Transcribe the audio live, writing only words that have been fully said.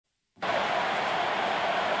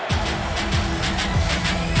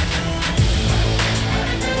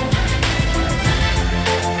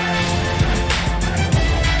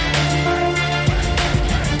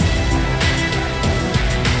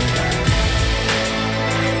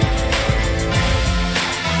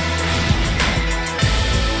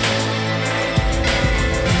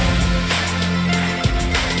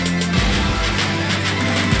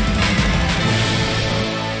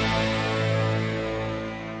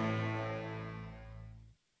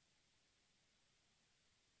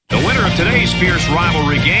today's fierce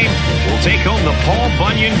rivalry game will take home the Paul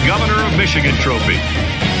Bunyan Governor of Michigan trophy.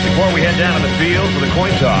 Before we head down to the field for the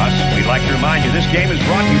coin toss, we'd like to remind you this game is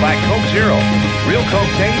brought to you by Coke Zero. Real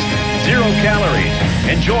Coke taste, 0 calories.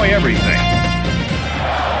 Enjoy everything.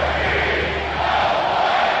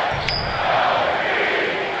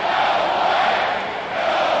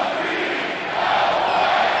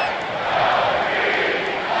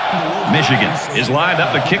 Michigan is lined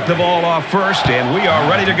up to kick the ball off first, and we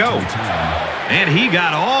are ready to go. And he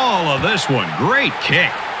got all of this one. Great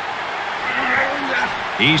kick.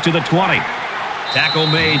 He's to the 20. Tackle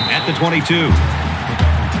made at the 22.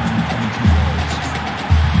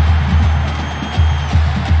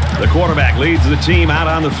 The quarterback leads the team out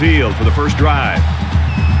on the field for the first drive.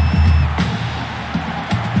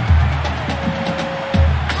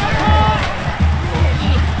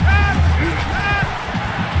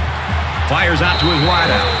 Fires out to his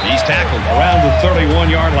wideout. He's tackled around the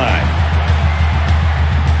 31-yard line.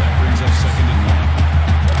 That brings up 2nd and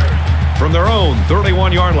 1. From their own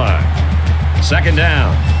 31-yard line. 2nd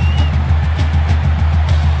down.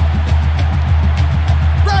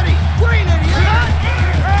 Ready, green idiot.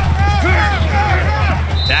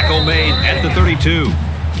 Tackle made at the 32.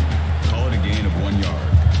 Call it a gain of 1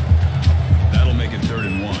 yard. That'll make it 3rd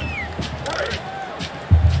and 1.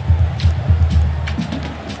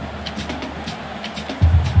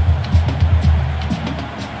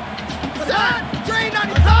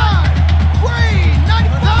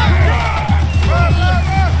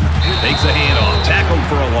 Takes a handoff, tackled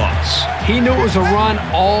for a loss. He knew it was a run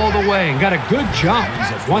all the way and got a good jump.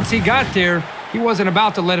 Once he got there, he wasn't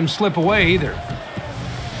about to let him slip away either.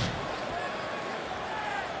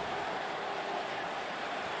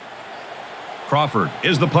 Crawford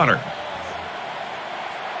is the punter.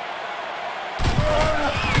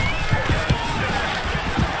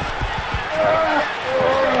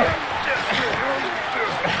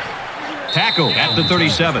 Tackle at the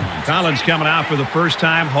 37. Collins coming out for the first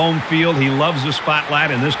time. Home field. He loves the spotlight,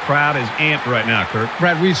 and this crowd is amped right now, Kurt.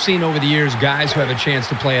 Brad, we've seen over the years guys who have a chance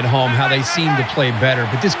to play at home, how they seem to play better.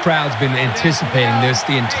 But this crowd's been anticipating this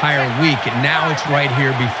the entire week, and now it's right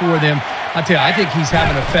here before them. I'll tell you, I think he's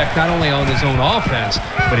having an effect not only on his own offense,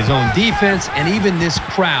 but his own defense and even this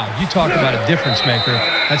crowd. You talk about a difference maker.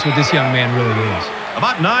 That's what this young man really is.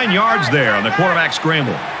 About 9 yards there on the quarterback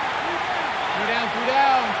scramble.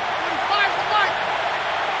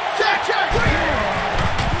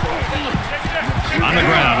 On the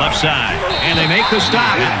ground, left side. And they make the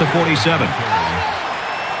stop at the 47.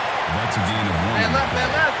 That's a gain of 1. Man left.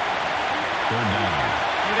 3rd down.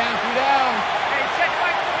 Two down. Hey, check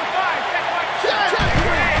Mike,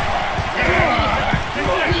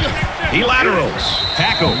 He laterals.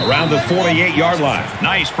 Tackle around the 48-yard line.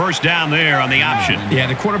 Nice first down there on the option. Yeah,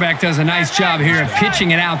 the quarterback does a nice job here of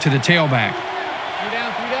pitching it out to the tailback. Two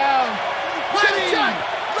down.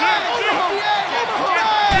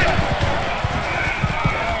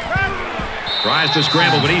 Tries to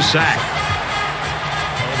scramble, but he's sacked.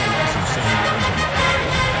 Call it a loss of 7 yards on that.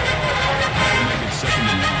 That'll make it 2nd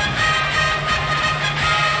and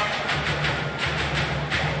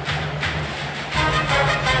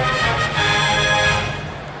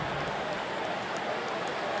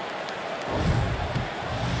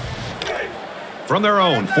 1. From their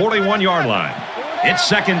own 41-yard line. It's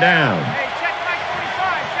 2nd down. Hey, check Mike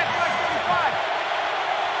 45.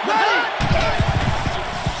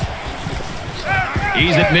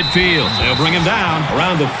 He's at midfield. They'll bring him down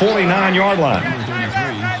around the 49-yard line. Number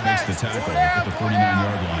 33 makes the tackle at the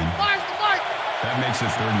 49-yard line. That makes it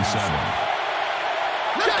 3rd and 7.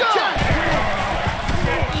 Let's go.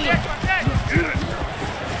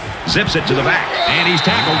 Zips it to the back, and he's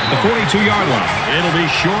tackled at the 42-yard line. It'll be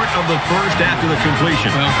short of the first after the completion.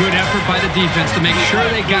 Well, good effort by the defense to make sure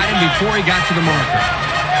they got him before he got to the marker.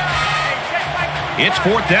 It's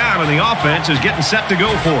 4th down, and the offense is getting set to go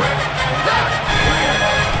for it.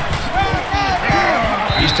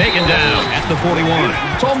 He's taken down at the 41.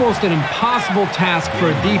 It's almost an impossible task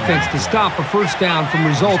for a defense to stop a first down from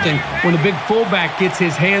resulting when the big fullback gets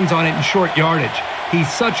his hands on it in short yardage. He's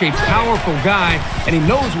such a powerful guy, and he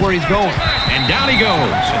knows where he's going. And down he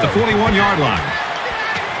goes at the 41-yard line.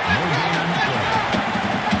 No gain on the play.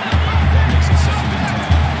 That makes it 2nd and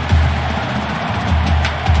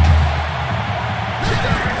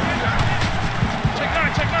 10.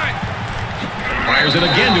 Check nine. Fires it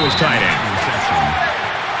again to his tight end.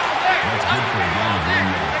 That's good for a gain of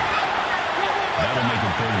 1 yard. That'll make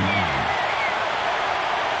it 3rd and 9.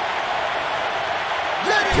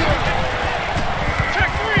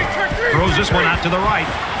 Throws this one out to the right.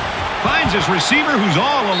 Finds his receiver who's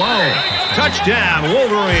all alone. Touchdown,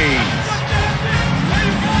 Wolverines.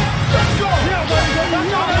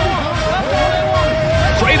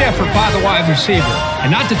 effort by the wide receiver.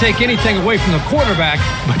 And not to take anything away from the quarterback,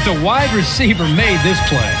 but the wide receiver made this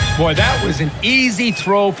play. Boy, that was an easy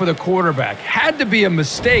throw for the quarterback. Had to be a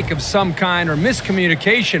mistake of some kind or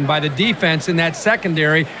miscommunication by the defense in that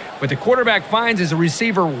secondary, but the quarterback finds his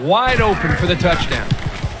receiver wide open for the touchdown.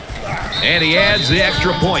 And he adds the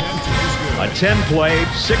extra point. A 10-play,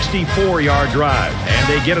 64-yard drive, and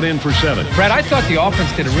they get it in for 7. Brad, I thought the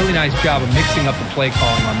offense did a really nice job of mixing up the play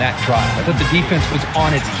calling on that drive. I thought the defense was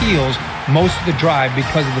on its heels most of the drive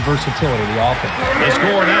because of the versatility of the offense. The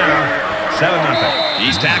score now, 7-0.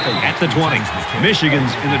 He's tackled at the 20.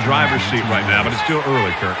 Michigan's in the driver's seat right now, but it's still early,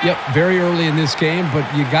 Kurt. Yep, very early in this game, but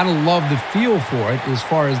you got to love the feel for it as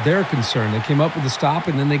far as they're concerned. They came up with the stop,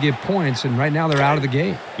 and then they get points, and right now they're out of the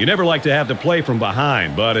game. You never like to have to play from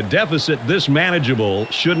behind, but a deficit this manageable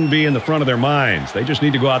shouldn't be in the front of their minds. They just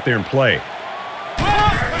need to go out there and play.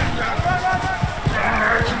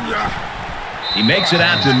 He makes it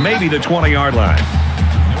out to maybe the 20-yard line.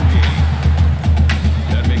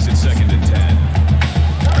 That makes it 2nd and 10.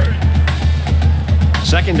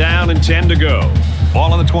 2nd down and 10 to go.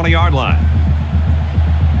 Ball on the 20-yard line.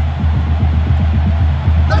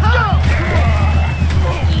 Let's go!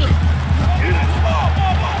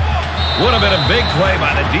 Would have been a big play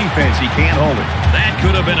by the defense. He can't hold it. That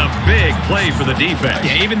could have been a big play for the defense.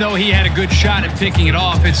 Yeah, even though he had a good shot at picking it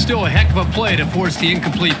off, it's still a heck of a play to force the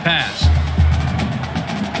incomplete pass.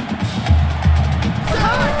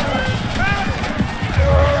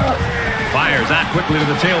 Fires out quickly to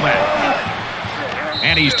the tailback.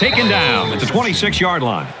 And he's taken down at the 26-yard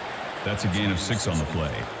line. That's a gain of 6 on the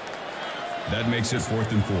play. That makes it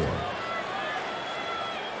 4th and 4.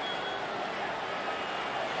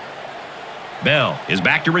 Bell is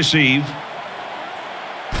back to receive.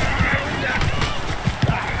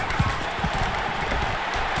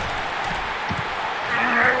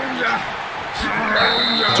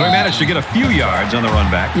 So he managed to get a few yards on the run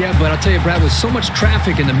back. Yeah, but I'll tell you, Brad, with so much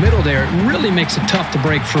traffic in the middle there, it really makes it tough to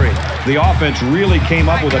break free. The offense really came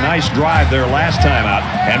up with a nice drive there last time out,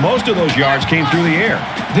 and most of those yards came through the air.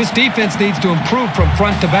 This defense needs to improve from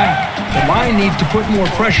front to back. The line needs to put more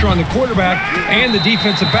pressure on the quarterback, and the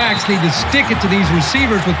defensive backs need to stick it to these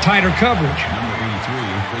receivers with tighter coverage. Number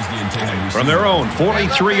 83 is the intended receiver. From their own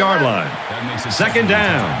 43-yard line. That makes it 2nd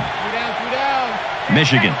down.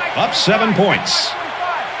 Michigan up 7 points.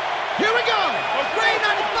 Here we go! Green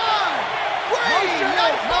 95! Green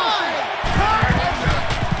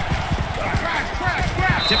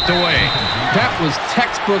 95! Tipped away. That was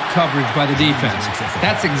textbook coverage by the defense.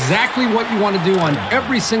 That's exactly what you want to do on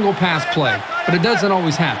every single pass play, but it doesn't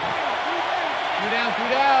always happen. 2 down, 2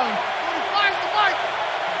 down. 45 the mic.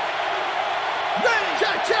 Ready,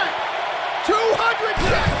 check, check. 200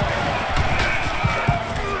 check.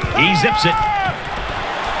 He zips it.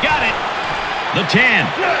 Got it. The 10.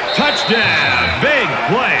 Touchdown. Big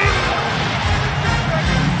play.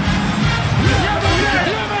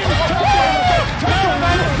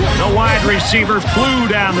 The wide receiver flew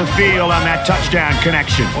down the field on that touchdown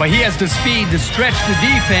connection. Well, he has the speed to stretch the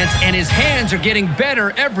defense, and his hands are getting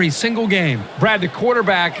better every single game. Brad, the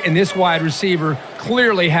quarterback and this wide receiver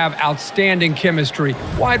clearly have outstanding chemistry.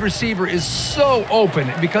 Wide receiver is so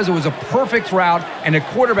open because it was a perfect route, and the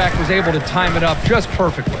quarterback was able to time it up just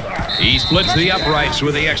perfectly. He splits the uprights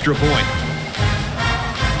with the extra point.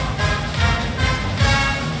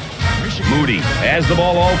 Moody has the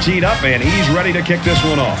ball all teed up, and he's ready to kick this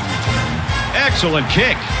one off. Excellent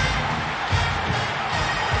kick.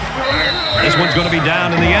 This one's going to be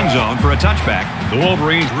down in the end zone for a touchback. The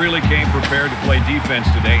Wolverines really came prepared to play defense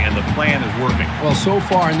today, and the plan is working. Well, so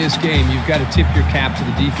far in this game, you've got to tip your cap to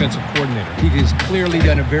the defensive coordinator. He has clearly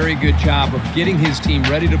done a very good job of getting his team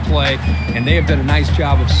ready to play, and they have done a nice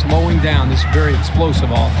job of slowing down this very explosive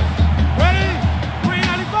offense. Ready? Green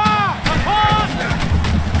 95!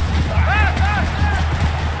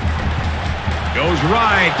 Goes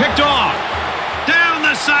right, picked off. Down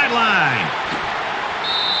the sideline.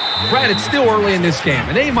 Brad, it's still early in this game,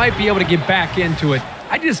 and they might be able to get back into it.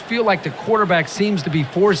 I just feel like the quarterback seems to be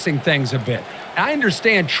forcing things a bit. I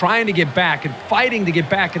understand trying to get back and fighting to get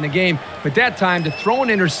back in the game, but that time to throw an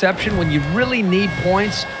interception when you really need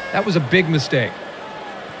points, that was a big mistake.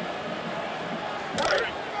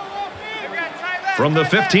 From the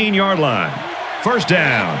 15-yard line, 1st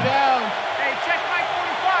down. Hey, check my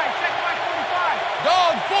 45. Check my 45.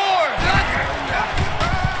 Dog 4.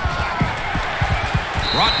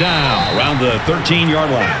 Brought down around the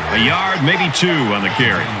 13-yard line. A yard, maybe 2 on the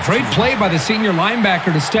carry. Great play by the senior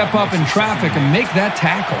linebacker to step up in traffic and make that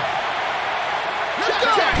tackle.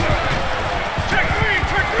 Check green.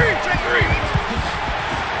 Check green. Check green.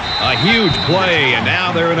 A huge play, and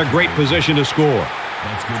now they're in a great position to score.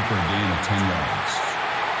 That's good for a gain of 10 yards.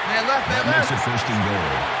 Man left, man That left. makes it first and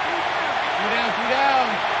goal. 3 down, 3 down.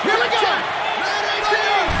 Here we go.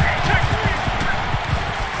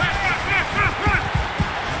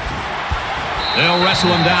 They'll wrestle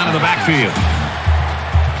him down in the backfield.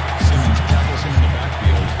 Simmons tackles him in the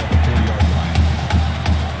backfield at the 4-yard line.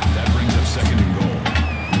 That brings up second and goal.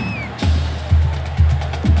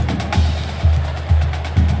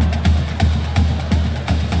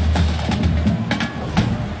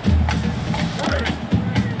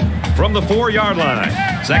 From the 4-yard line,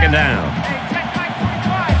 second down. Hey, check my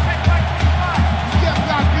 45. Check my 45. You get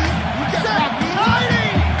block me. You get block me.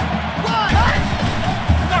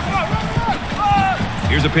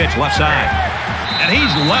 Here's a pitch left side. And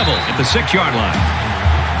he's level at the 6-yard line.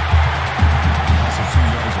 That's a 2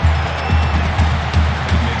 yards on the play.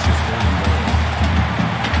 That makes it third and goal.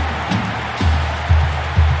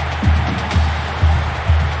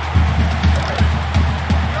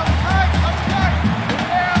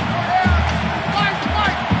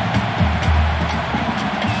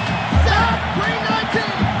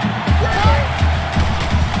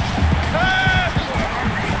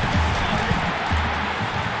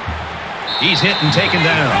 He's hit and taken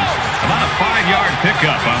down. About a 5-yard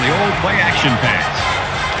pickup on the old play-action pass.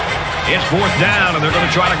 It's 4th down, and they're going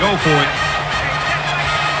to try to go for it.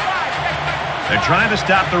 They're trying to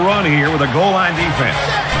stop the run here with a goal line defense.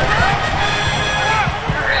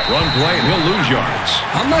 Run play, and he'll lose yards.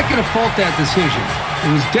 I'm not going to fault that decision. It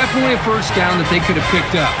was definitely a first down that they could have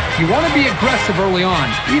picked up. You want to be aggressive early on,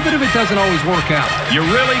 even if it doesn't always work out. You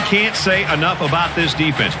really can't say enough about this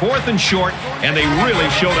defense. 4th and short, and they really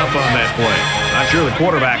showed up on that play. I'm sure the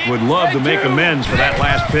quarterback would love to make amends for that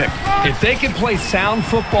last pick. If they can play sound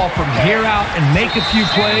football from here out and make a few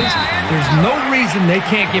plays, there's no reason they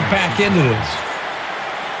can't get back into this.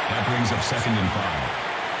 That brings up second and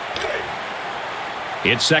 5.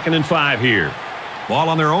 It's 2nd and 5 here. Ball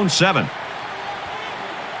on their own 7.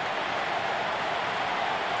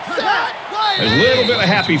 There's a little bit of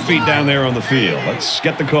happy feet down there on the field. Let's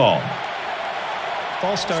get the call.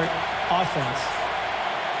 False start, offense.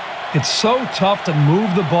 It's so tough to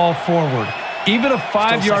move the ball forward. Even a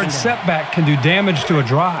 5-yard setback can do damage to a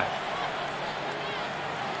drive.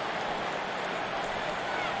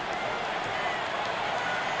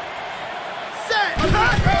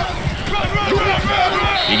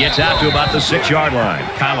 He gets out to about the 6-yard line.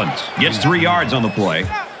 Collins gets 3 yards on the play.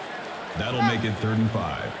 That'll make it 3rd and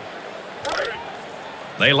 5.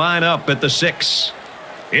 They line up at the 6.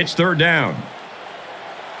 It's 3rd down.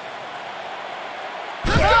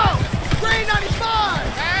 Let's go! Green 95!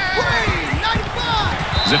 Green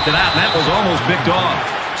 95! Zipped it out, and that was almost picked off.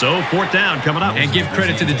 So 4th down coming up. And give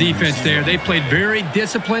credit to the defense there. They played very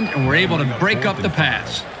disciplined and were able to break up the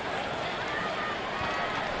pass.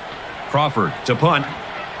 Crawford to punt.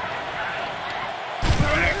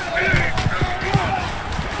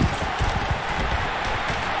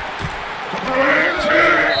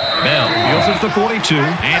 Bell deals it to the 42,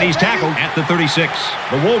 and he's tackled at the 36.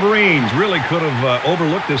 The Wolverines really could have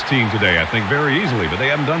overlooked this team today, I think, very easily, but they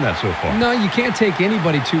haven't done that so far. No, you can't take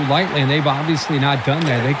anybody too lightly, and they've obviously not done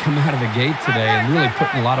that. They come out of the gate today and really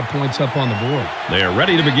putting a lot of points up on the board. They are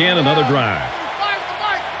ready to begin another drive.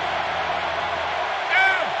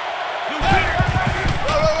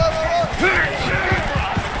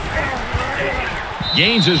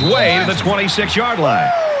 Gains his way to the 26-yard line.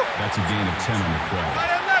 That's a gain of 10 on the play.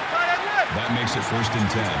 That makes it 1st and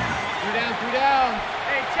 10. 3 down, 3 down.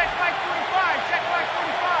 Hey, check my 45. Check my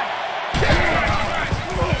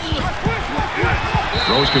 45.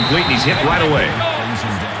 Throws complete, and he's hit right away. Brings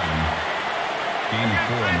him down. Gain of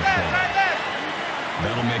 4 on the play.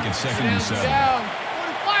 That'll make it 2nd and 7. Down.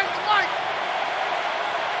 45 to Mike.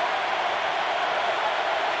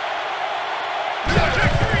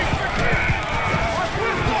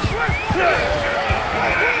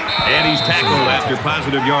 And he's tackled after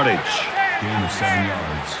positive yardage. Gain of 7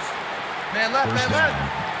 yards. Man left, First man down. left.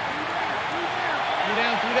 3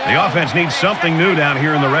 down, 3 down. The offense needs something new down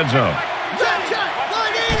here in the red zone.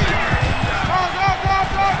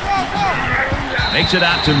 Makes it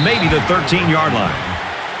out to maybe the 13-yard line.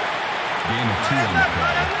 Gain of 2 on the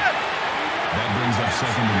play. That brings up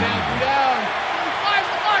 2nd and 9. Down. 45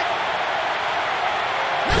 to Mike.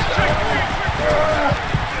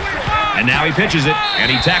 And now he pitches it,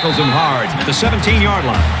 and he tackles him hard at the 17-yard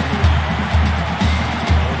line.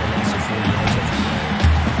 Loss of 4 yards off the play.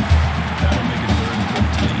 That'll make it 3rd and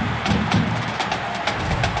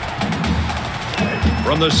 15.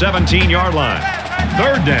 From the 17-yard line,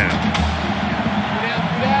 3rd down. 3 down,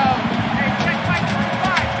 3 down. Hey, check my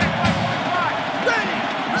 45. Check my 45. Ready.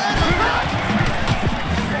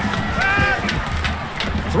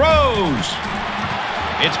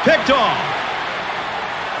 It's picked off.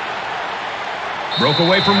 Broke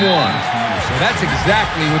away from one. That's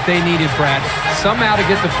exactly what they needed, Brad. Somehow to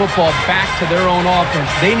get the football back to their own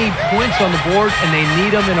offense. They need points on the board, and they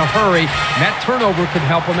need them in a hurry. And that turnover could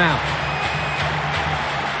help them out.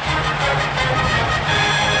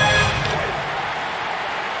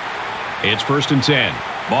 It's 1st and 10.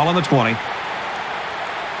 Ball on the 20.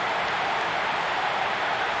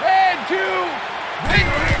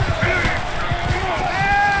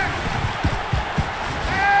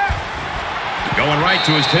 Going right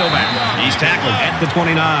to his tailback. He's tackled at the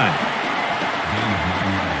 29.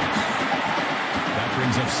 That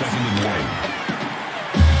brings up 2nd and 1.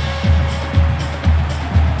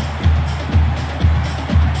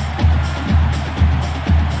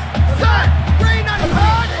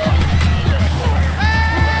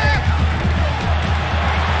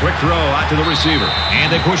 Quick throw out to the receiver.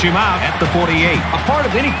 And they push him out at the 48. A part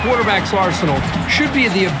of any quarterback's arsenal should be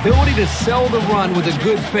the ability to sell the run with a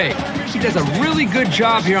good fake. He does a really good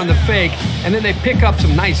job here on the fake, and then they pick up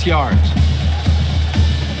some nice yards.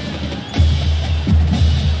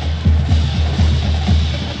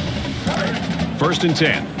 First and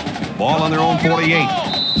 10. Ball on their own 48.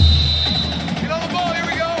 Get on the ball, here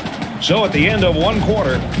we go. So at the end of one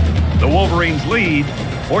quarter, the Wolverines lead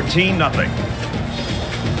 14-0.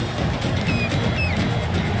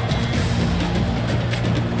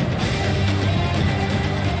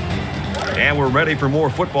 And we're ready for more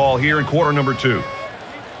football here in quarter number 2. Throws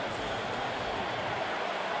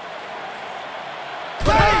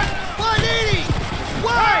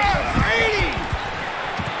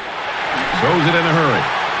it in a hurry.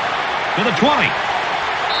 To the 20.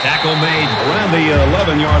 Tackle made around the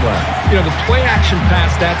 11-yard line. You know, the play action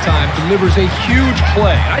pass that time delivers a huge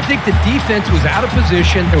play. I think the defense was out of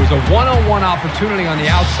position. There was a one-on-one opportunity on the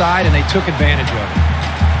outside, and they took advantage of it.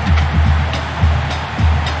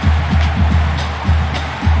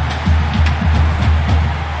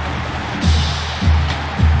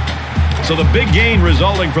 So the big gain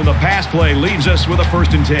resulting from the pass play leaves us with a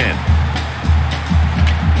 1st and 10.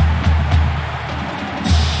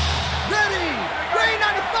 Ready! Gray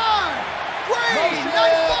 95! Gray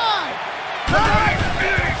 95!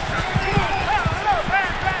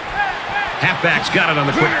 Halfback's got it on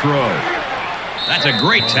the quick throw. That's a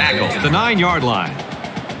great tackle at the 9-yard line.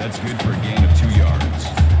 That's good for a gain of 2 yards.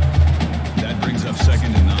 That brings up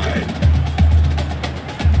 2nd and 9.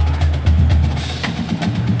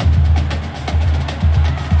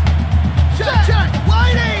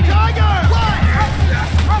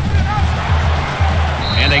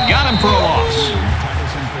 And they got him for a loss.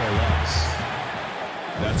 Tackles him for a loss.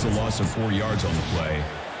 That's a loss of 4 yards on the play.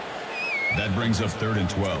 That brings up 3rd and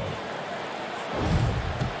 12.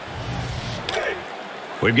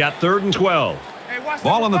 We've got 3rd and 12. Hey, watch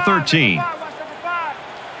Ball on the 13. Watch number 5.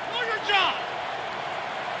 Do your job.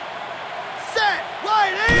 Set.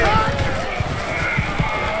 Right in.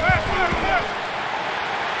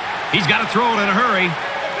 He's got to throw it in a hurry.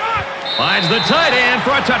 Finds the tight end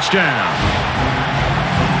for a touchdown.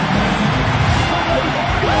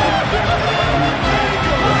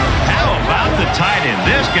 How about the tight end?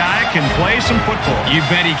 This guy can play some football. You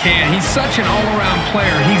bet he can. He's such an all-around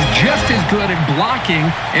player. He's just as good at blocking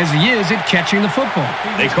as he is at catching the football.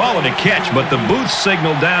 They call it a catch, but the booth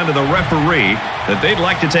signaled down to the referee that they'd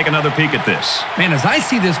like to take another peek at this. Man, as I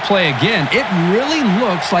see this play again, it really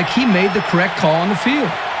looks like he made the correct call on the field.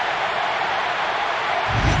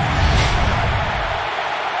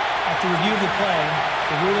 After review of the play,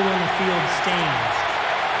 the ruling on the field stands.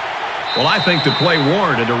 Well, I think the play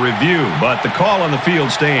warranted a review, but the call on the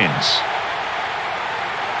field stands.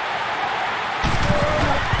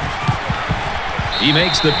 He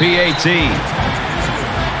makes the PAT.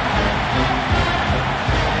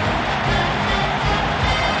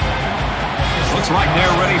 Looks like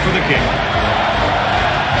they're ready for the kick.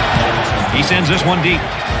 He sends this one deep.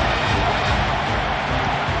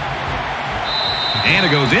 And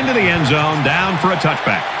it goes into the end zone, down for a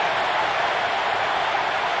touchback.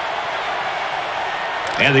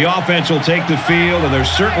 And the offense will take the field, and they're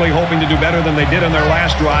certainly hoping to do better than they did on their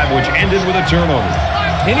last drive, which ended with a turnover.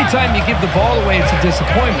 Anytime you give the ball away, it's a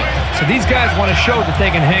disappointment. So these guys want to show that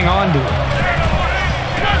they can hang on to it.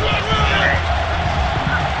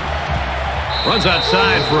 Runs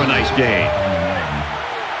outside for a nice gain.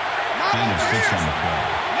 Gain of 6 on the play.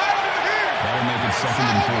 That'll make it 2nd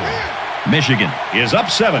and 4. Michigan is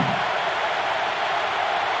up 7.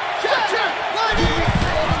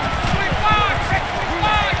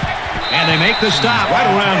 And they make the stop right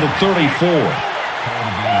around the 34. Called a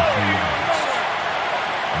gain of 3 yards.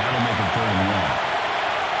 That'll make it 3rd and 1.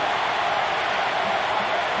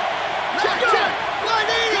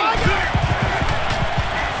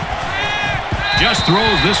 just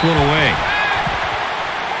throws this one away.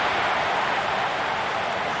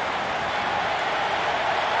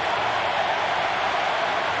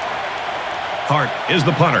 Hart is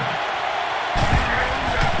the punter.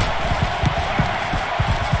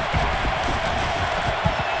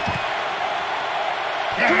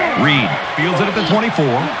 Reed fields it at the 24.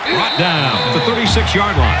 Brought down at the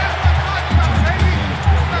 36-yard line.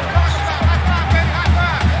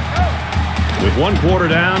 With 1 quarter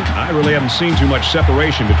down, I really haven't seen too much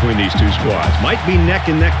separation between these two squads. Might be neck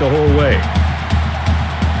and neck the whole way.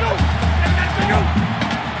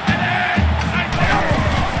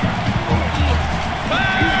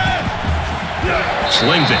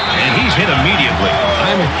 Slings it, and he's hit immediately.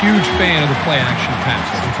 I'm a huge fan of the play-action pass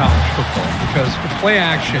in college football because the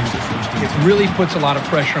play-action, it really puts a lot of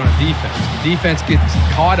pressure on a defense. The defense gets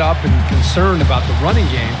caught up and concerned about the running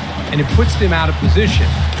game, and it puts them out of position.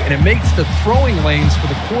 And it makes the throwing lanes for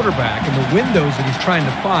the quarterback and the windows that he's trying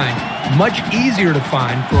to find much easier to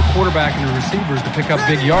find for a quarterback and the receivers to pick up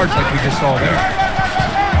big yards like we just saw there.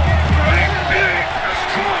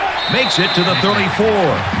 Makes it to the 34.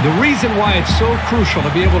 The reason why it's so crucial to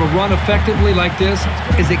be able to run effectively like this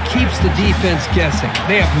is it keeps the defense guessing.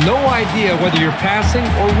 They have no idea whether you're passing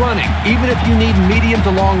or running, even if you need medium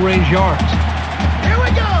to long-range yards. Here we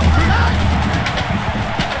go.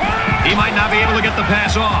 He might not be able to get the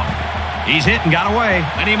pass off. He's hit and got away,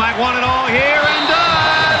 and he might want it all here and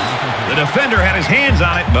does. The defender had his hands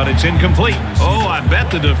on it, but it's incomplete. Oh, I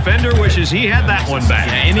bet the defender wishes he had that one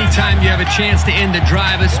back. Yeah, anytime you have a chance to end the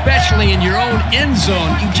drive, especially in your own end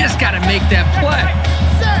zone, you just got to make that play.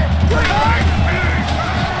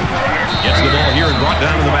 Gets the ball here and brought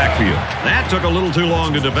down to the backfield. That took a little too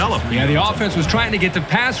long to develop. Yeah, the offense was trying to get the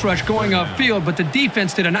pass rush going upfield, but the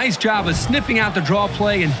defense did a nice job of sniffing out the draw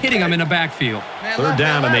play and hitting them in the backfield. 3rd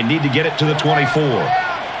down, and they need to get it to the 24.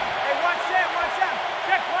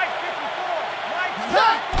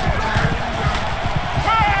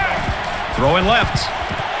 Throwing left.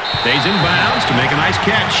 Stays in bounds to make a nice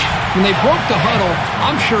catch. When they broke the huddle,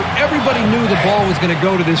 I'm sure everybody knew the ball was going to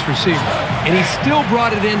go to this receiver, and he still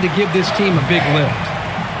brought it in to give this team a big lift.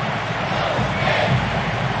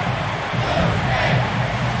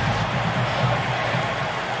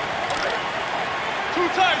 Two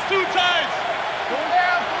times. Go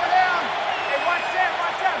down. Hey, watch that.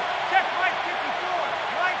 Check Mike 54.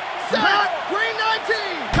 Mike 54. Set. Green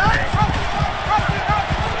 19.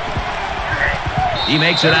 He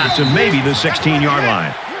makes it out to maybe the 16-yard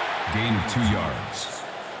line. Gain of 2 yards.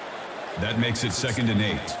 That makes it 2nd and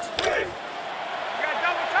 8.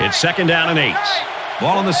 It's 2nd down and 8.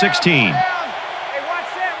 Ball on the 16. Hey, watch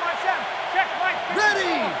that. Check Mike 54.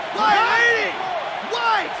 Ready.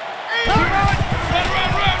 White.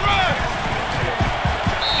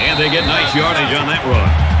 And they get nice yardage on that run.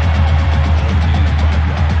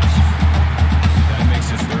 That makes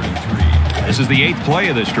it 3rd and 3. This is the 8th play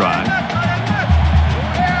of this drive.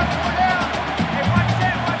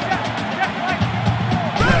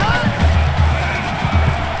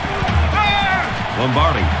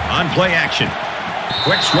 Lombardi on play action.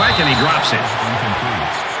 Quick strike, and he drops it.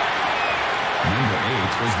 Number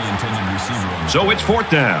 8 was the intended receiver. So it's 4th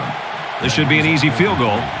down. This should be an easy field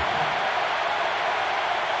goal.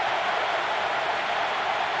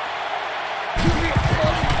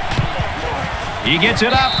 He gets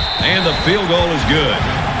it up, and the field goal is good.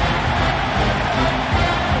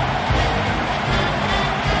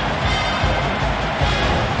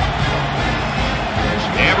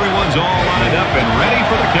 Everyone's all lined up and ready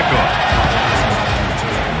for the kickoff.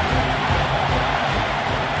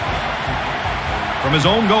 From his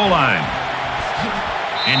own goal line.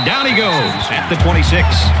 And down he goes at the 26.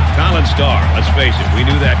 Colin Starr, let's face it, we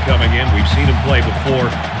knew that coming in. We've seen him play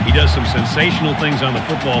before. He does some sensational things on the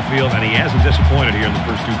football field, and he hasn't disappointed here in the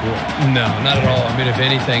first 2 quarters. No, not at all. I mean, if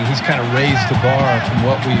anything, he's kind of raised the bar from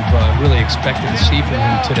what we've really expected to see from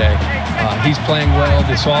him today. He's playing well.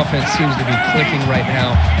 This offense seems to be clicking right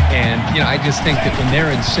now. And, you know, I just think that when they're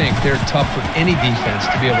in sync, they're tough for any defense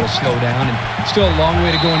to be able to slow down. And still a long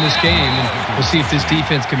way to go in this game. And we'll see if this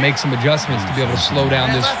defense can make some adjustments to be able to slow down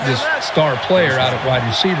this star player out at wide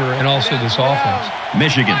receiver and also this offense.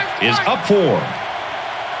 Michigan is up 4.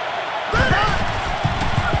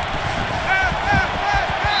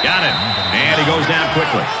 Got him. And he goes down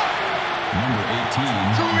quickly. Number 18.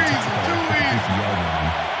 Too easy. 50-yard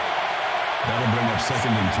line. That'll bring up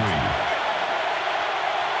 2nd and 3.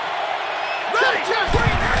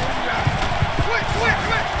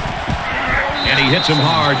 And he hits him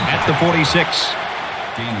hard at the 46.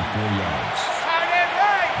 Gain of 4 yards.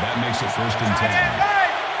 That makes it 1st and 10.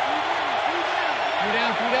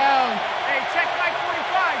 Three down. Hey, check Mike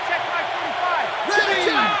 45.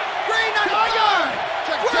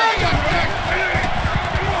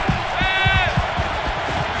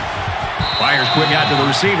 quick out to the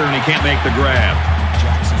receiver, and he can't make the grab.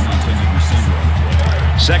 Jackson's intended receiver on the play.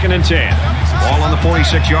 2nd and 10. Ball on the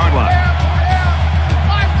 46-yard line.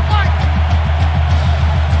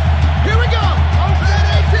 Here we go. Red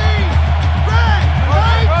 18. Red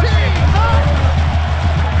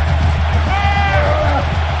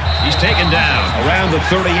 18. He's taken down around the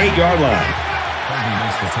 38-yard line. Harvey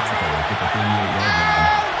makes the tackle at the 38-yard line.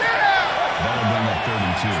 That'll bring up 3rd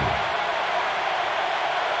and 2.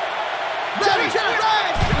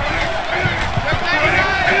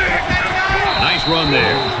 Nice run there.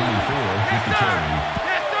 24 with the carry.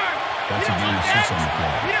 That's a gain of 6 on the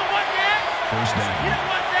play. 1st down.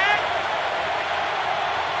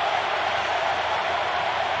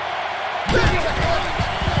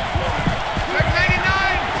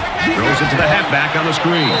 Throws it to the halfback on the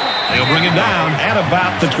screen. They'll bring him down at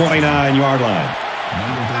about the 29-yard line.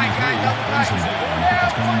 Number 33 brings him down at the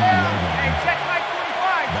 29-yard line.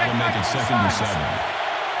 That'll make it 2nd and 7.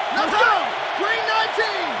 Let's go. Green 19.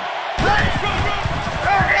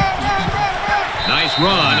 Nice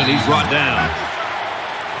run, and he's brought down.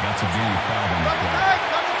 That's a gain of 5 on the play.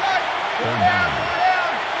 3rd down.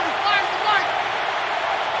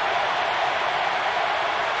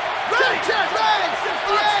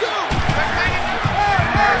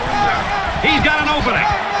 He's got an opening.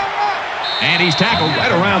 And he's tackled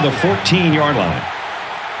right around the 14-yard line.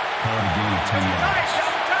 Call it a gain of 10 yards.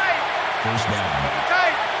 1st down.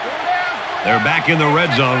 They're back in the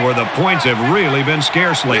red zone where the points have really been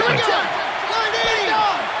scarce lately.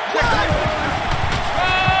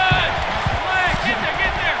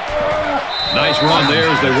 Nice run there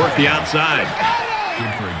as they work the outside.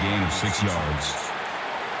 Good for a gain of 6 yards.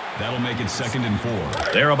 That'll make it 2nd and 4.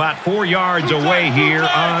 They're about 4 yards away here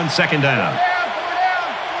on 2nd down.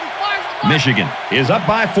 Michigan is up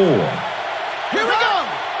by 4. Here we go.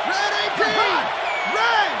 Red 18.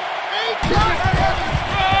 Red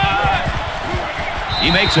 18.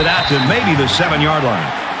 He makes it out to maybe the 7-yard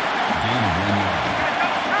line. Gain of 1 yard.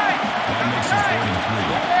 That makes it 4th and 3.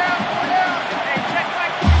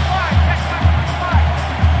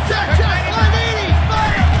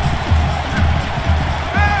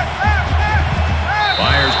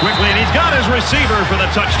 Fires quickly, and he's got his receiver for the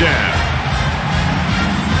touchdown.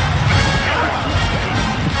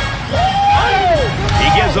 He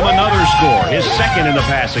gives them another score, his 2nd in the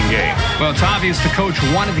passing game. Well, it's obvious the coach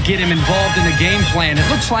wanted to get him involved in the game plan. It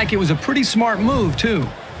looks like it was a pretty smart move, too.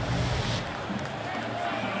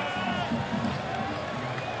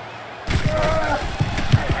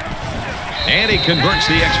 And he converts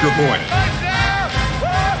the extra point.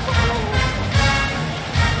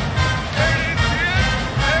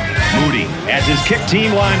 Moody has his kick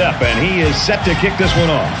team lined up, and he is set to kick this one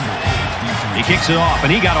off. He kicks it off,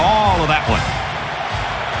 and he got all of that one.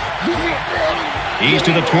 He's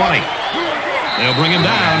to the 20. They'll bring him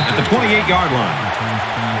down at the 28-yard line.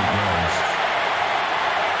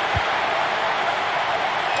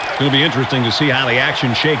 It's going to be interesting to see how the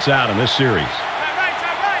action shakes out in this series.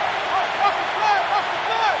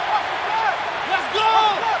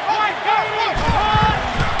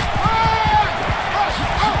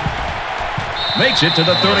 Makes it to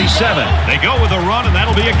the 37. They go with a run, and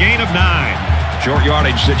that'll be a gain of 9. Short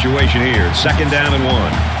yardage situation here. 2nd down and 1.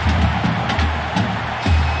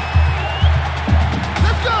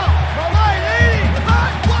 Let's go. Right 80.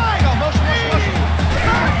 Wide.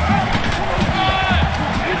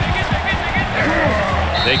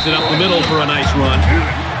 Takes it up the middle for a nice run.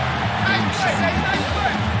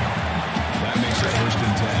 That makes it 1st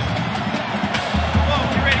and 10.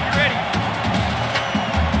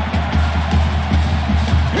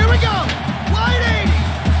 Here we go. Wide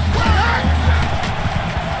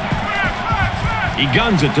 80. He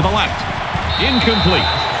guns it to the left. Incomplete.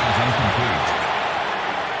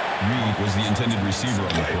 Reed was the intended receiver on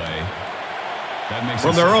the play. That makes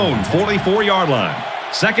From their own 44-yard line.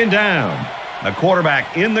 2nd down. The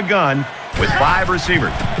quarterback in the gun with 5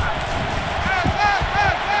 receivers.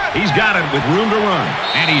 He's got it with room to run.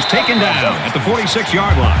 And he's taken down at the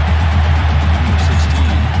 46-yard line.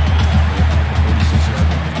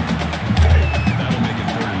 That'll make it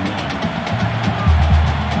 3rd and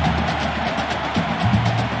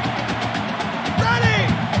 1. Ready.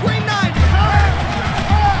 Green 9.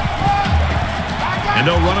 And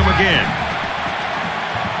they'll run him again.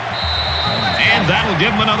 And that'll give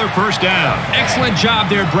him another 1st down. Excellent job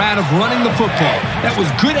there, Brad, of running the football. That was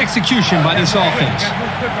good execution by this offense.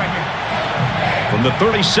 From the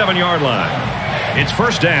 37-yard line, it's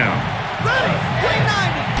 1st down. Ready. Green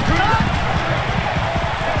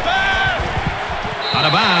 90. Out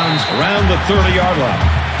of bounds around the 30-yard line.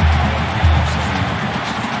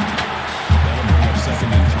 That'll bring up 2nd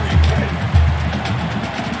and 3.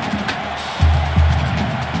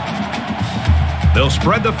 They'll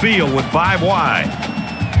spread the field with 5 wide.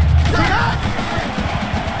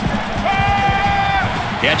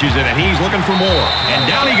 Catches it, and he's looking for more. And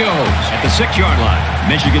down he goes at the 6-yard line.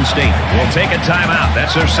 Michigan State will take a timeout.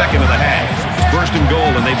 That's their second of the half. First and goal,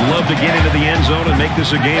 and they'd love to get into the end zone and make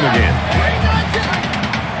this a game again.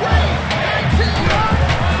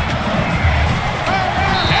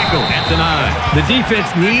 Tackle at the 9. The defense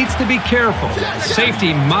needs to be careful.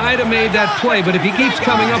 Safety might have made that play, but if he keeps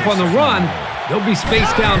coming up on the run, they'll be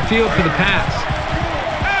spaced downfield for the pass.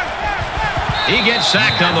 He gets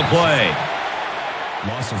sacked on the play.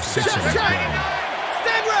 Loss of 6 on the play.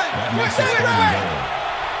 That makes it 3rd and goal.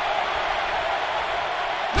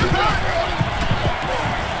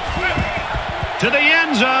 To the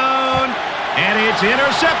end zone, and it's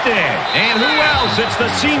intercepted. And who else? It's the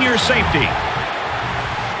senior safety.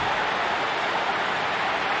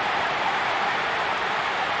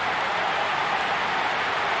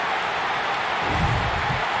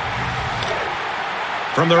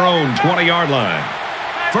 From their own 20-yard line.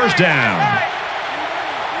 First down.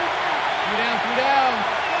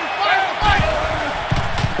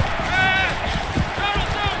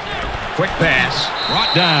 Quick pass,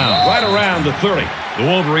 brought down, right around the 30. The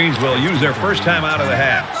Wolverines will use their first time out of the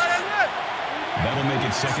half. That'll make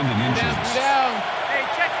it 2nd and inches. Hey,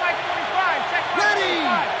 check Mike 45. Check Mike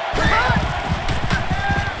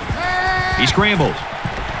 45. He scrambles.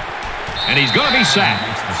 And he's going to be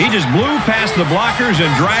sacked. He just blew past the blockers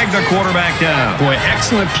and dragged the quarterback down. Boy,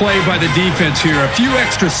 excellent play by the defense here. A few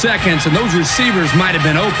extra seconds, and those receivers might have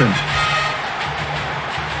been open.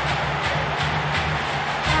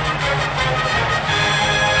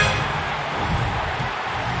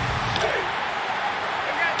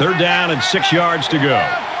 Third down and 6 yards to go.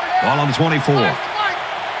 Ball on the 24.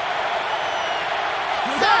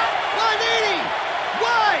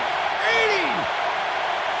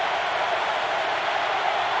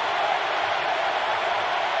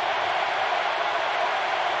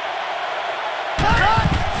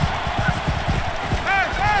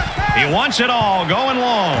 He wants it all, going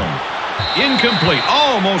long. Incomplete,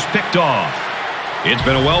 almost picked off. It's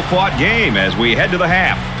been a well-fought game as we head to the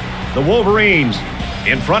half. The Wolverines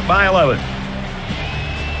in front by 11.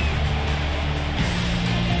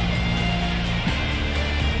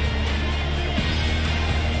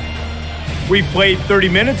 We played 30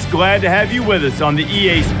 minutes. Glad to have you with us on the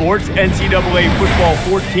EA Sports NCAA Football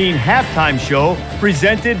 14 halftime show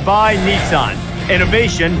presented by Nissan.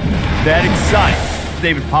 Innovation that excites.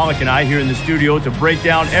 David Pollack and I here in the studio to break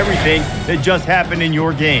down everything that just happened in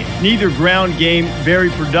your game. Neither ground game very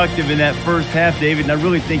productive in that first half, David, and I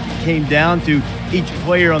really think it came down to each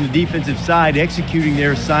player on the defensive side executing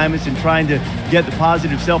their assignments and trying to get the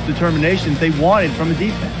positive self-determination they wanted from the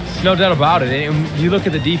defense. No doubt about it. And you look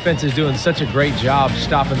at the defense is doing such a great job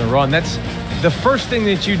stopping the run. That's the first thing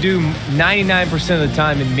that you do 99% of the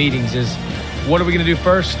time in meetings is, what are we going to do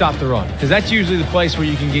first? Stop the run. Because that's usually the place where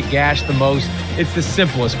you can get gashed the most. It's the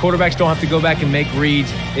simplest. Quarterbacks don't have to go back and make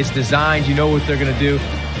reads. It's designed. You know what they're going to do.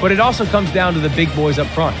 But it also comes down to the big boys up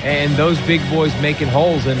front and those big boys making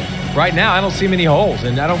holes. And right now, I don't see many holes.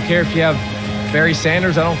 And I don't care if you have Barry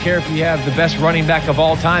Sanders. I don't care if you have the best running back of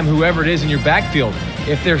all time, whoever it is in your backfield.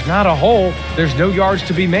 If there's not a hole, there's no yards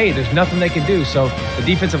to be made. There's nothing they can do. So the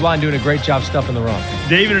defensive line doing a great job stuffing the run.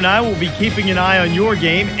 David and I will be keeping an eye on your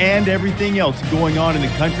game and everything else going on in the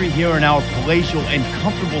country here in our palatial and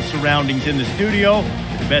comfortable surroundings in the studio.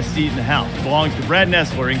 The best seat in the house belongs to Brad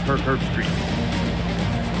Nessler in Kirkherb Street.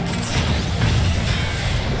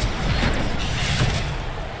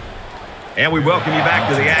 And we welcome you back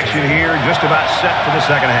to the action here, just about set for the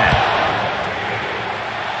second half.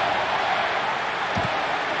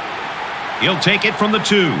 He'll take it from the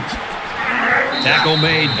 2. Tackle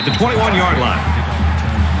made at the 21-yard line.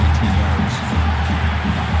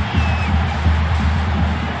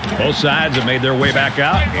 Both sides have made their way back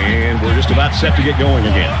out, and we're just about set to get going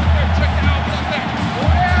again.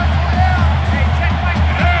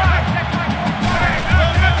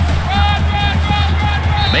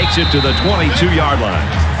 Makes it to the 22-yard line.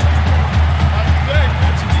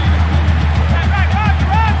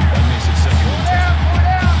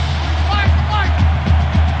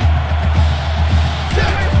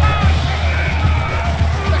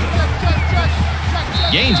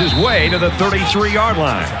 Gains his way to the 33-yard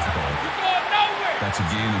line. That's a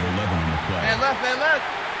gain of 11 on the play. Man left, man left.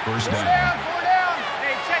 First Four down. down.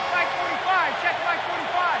 Hey, check Mike 45. Check Mike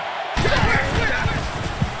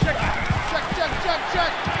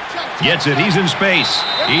 45. Gets it. He's in space.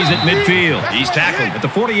 He's at midfield. He's tackled at the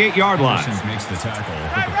 48-yard line. Makes the tackle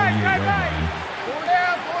at the 48-yard line.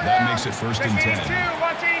 That makes it first and 10. 82,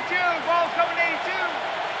 watch 82. Ball's coming to 82.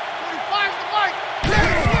 45's the Mike.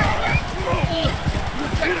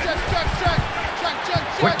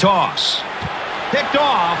 Quick toss. Picked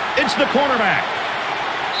off. It's the cornerback.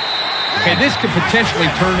 Okay, this could potentially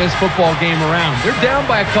turn this football game around. They're down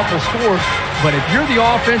by a couple scores, but if you're the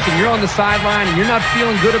offense and you're on the sideline and you're not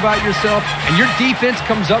feeling good about yourself and your defense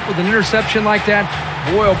comes up with an interception like that,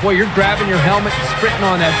 boy, oh boy, you're grabbing your helmet and sprinting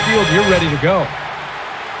on that field. You're ready to go.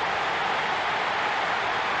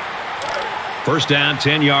 First down,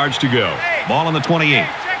 10 yards to go. Ball on the 28.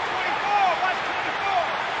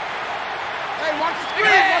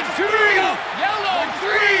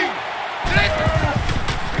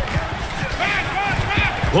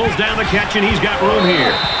 Pulls down the catch, and he's got room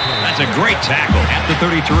here. That's a great tackle at the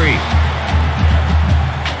 33.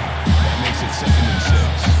 That makes it 2nd and 6.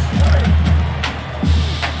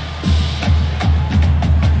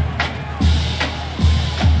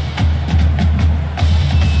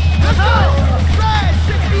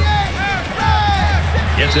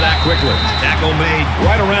 Gets it out quickly. Tackle made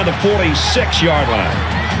right around the 46-yard line.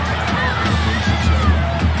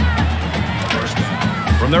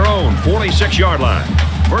 From their own 46-yard line.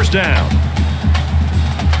 First down.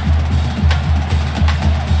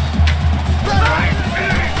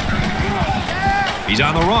 He's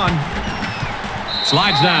on the run.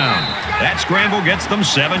 Slides down. That scramble gets them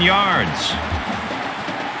 7 yards.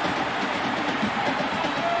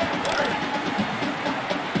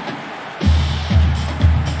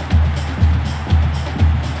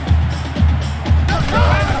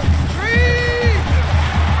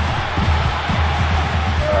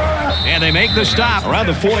 And they make the stop around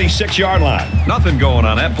the 46-yard line. Nothing going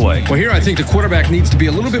on that play. Well, here I think the quarterback needs to be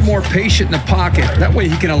a little bit more patient in the pocket. That way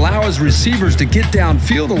he can allow his receivers to get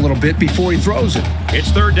downfield a little bit before he throws it.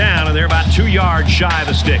 It's third down, and they're about 2 yards shy of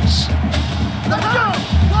the sticks.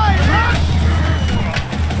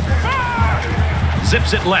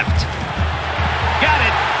 Zips it left. Got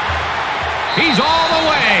it. He's all the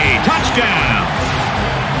way. Touchdown.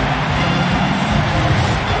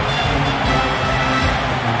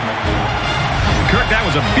 Kirk, that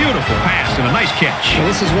was a beautiful pass and a nice catch. Well,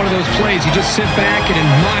 this is one of those plays you just sit back and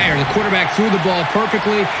admire. The quarterback threw the ball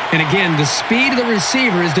perfectly. And again, the speed of the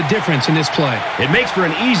receiver is the difference in this play. It makes for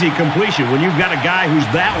an easy completion when you've got a guy who's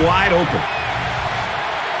that wide open.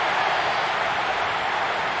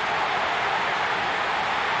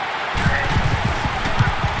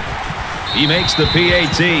 He makes the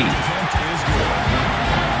PAT.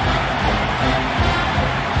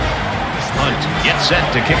 Hunt gets set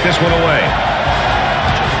to kick this one away.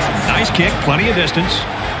 Nice kick, plenty of distance.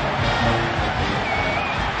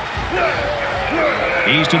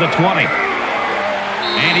 He's to the 20.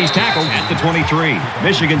 And he's tackled at the 23.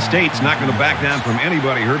 Michigan State's not going to back down from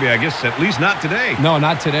anybody, Herbie, I guess, at least not today. No,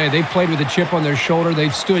 not today. They've played with a chip on their shoulder.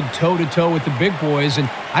 They've stood toe-to-toe with the big boys, and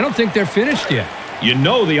I don't think they're finished yet. You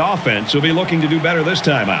know the offense will be looking to do better this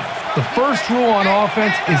time out. The first rule on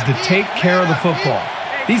offense is to take care of the football.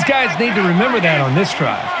 These guys need to remember that on this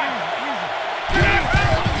drive.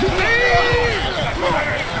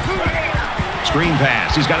 Screen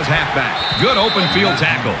pass. He's got his halfback. Good open field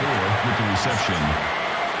tackle. With the reception.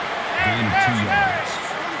 Gain of 2 yards.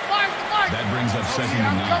 That brings up 2nd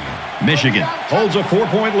and 9. Michigan holds a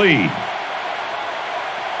 4-point lead.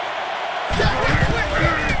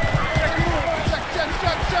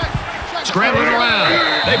 Scrambling around.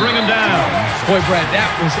 They bring him down. Boy, Brad, that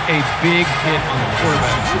was a big hit on the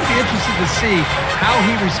quarterback. We'll be interested to see how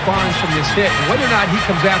he responds from this hit and whether or not he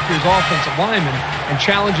comes after his offensive lineman and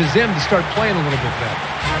challenges them to start playing a little bit better.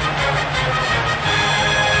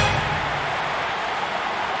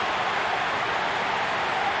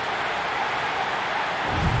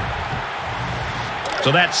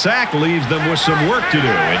 So that sack leaves them with some work to do.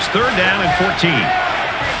 It's third down and 14.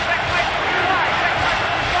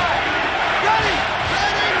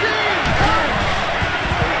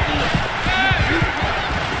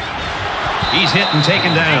 He's hit and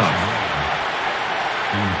taken down.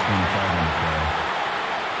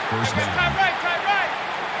 First down. Time right.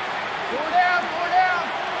 Four down.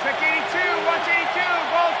 Check 82. Watch 82.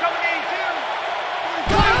 Ball's coming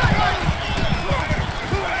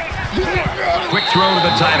 82. Quick throw to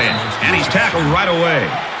the tight end. And he's tackled right away.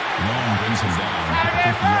 Long brings him down at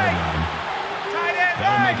the 50-yard line.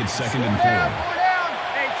 That'll make it 2nd and 4. Four down.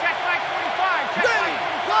 Hey, check like 45. Check like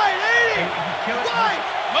 45. Right.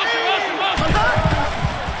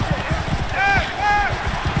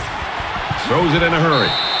 Throws it in a hurry.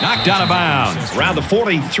 Knocked out of bounds around the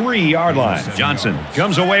 43-yard line. Johnson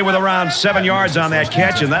comes away with around 7 yards on that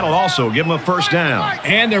catch, and that'll also give him a first down.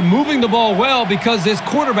 And they're moving the ball well because this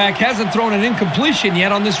quarterback hasn't thrown an incompletion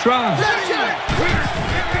yet on this drive. Check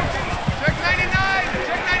 99.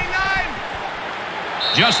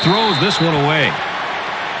 Just throws this one away.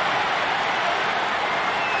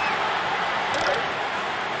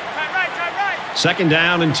 Second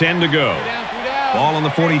down and 10 to go. Ball on the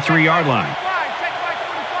 43-yard line.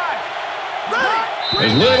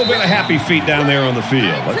 There's a little bit of happy feet down there on the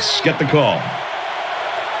field. Let's get the call.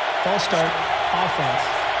 False start. Offense.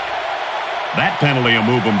 That penalty will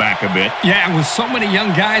move them back a bit. Yeah, with so many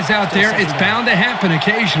young guys out there, it's bound to happen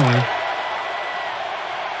occasionally.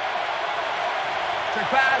 Check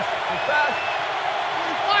pass. Check pass.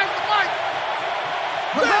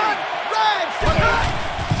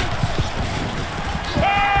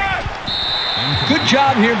 Good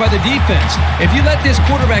job here by the defense. If you let this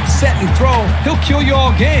quarterback set and throw, he'll kill you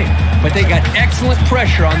all game. But they got excellent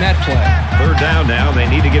pressure on that play. Third down now. They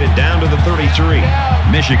need to get it down to the 33.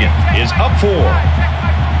 Michigan is up 4.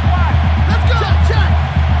 Let's go. Check.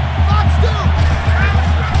 Fox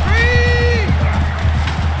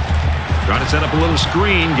 2. Trying to set up a little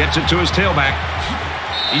screen. Gets it to his tailback.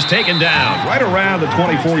 He's taken down right around the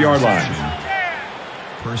 24-yard line.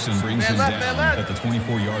 Person brings him down at the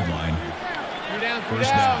 24-yard line. First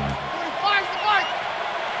down.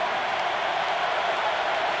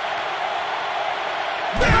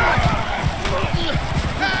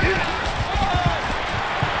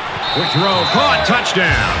 Quick throw, caught,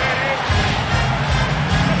 touchdown.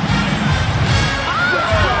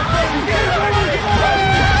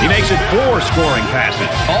 He makes it 4 scoring passes.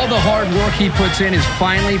 All the hard work he puts in is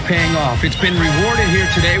finally paying off. It's been rewarded here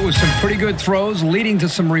today with some pretty good throws, leading to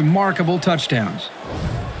some remarkable touchdowns.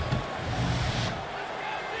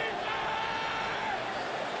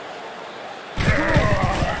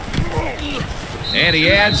 And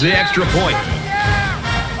he adds the extra point.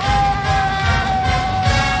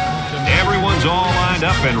 Everyone's all lined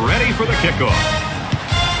up and ready for the kickoff.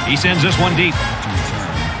 He sends this one deep.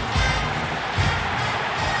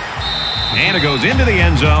 And it goes into the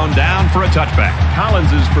end zone, down for a touchback.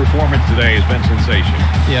 Collins' performance today has been sensational.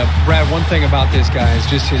 Yeah, Brad, one thing about this guy is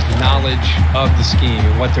just his knowledge of the scheme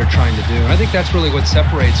and what they're trying to do. And I think that's really what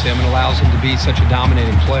separates him and allows him to be such a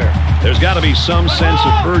dominating player. There's got to be some sense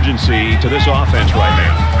of urgency to this offense right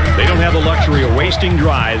now. They don't have the luxury of wasting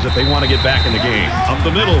drives if they want to get back in the game. Up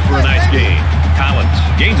the middle for a nice gain. Collins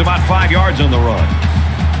gains about 5 yards on the run.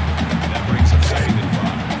 That brings up second and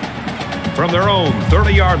 5. From their own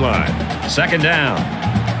 30-yard line. Second down.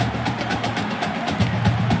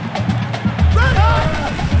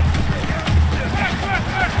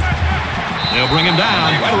 They'll bring him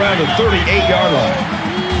down right around the 38-yard line.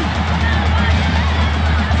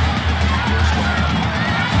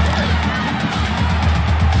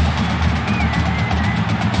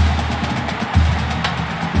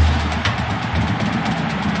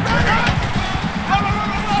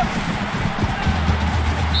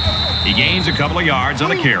 He gains a couple of yards on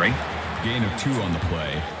the carry. Gain of 2 on the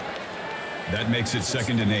play. That makes it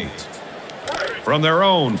second and 8. From their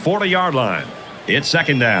own 40-yard line, it's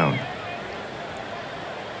second down.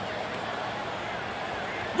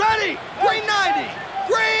 Ready. Green 90.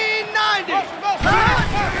 Green 90.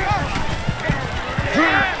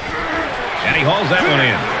 And he hauls that one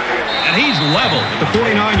in. And he's level at the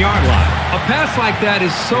 49-yard line. A pass like that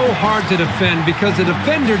is so hard to defend because the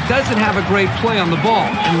defender doesn't have a great play on the ball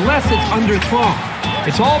unless it's underthrown.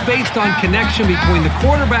 It's all based on connection between the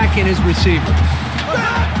quarterback and his receiver.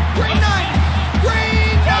 Green 90.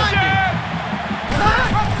 Green 90.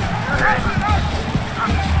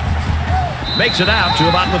 Makes it out to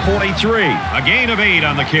about the 43. A gain of 8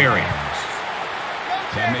 on the carry.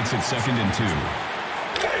 That makes it second and 2.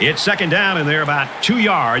 It's second down, and they're about 2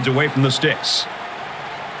 yards away from the sticks.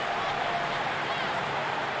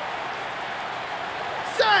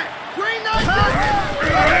 Set. Green 90.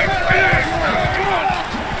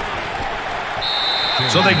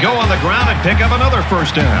 So they go on the ground and pick up another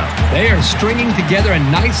first down. They are stringing together a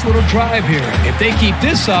nice little drive here. If they keep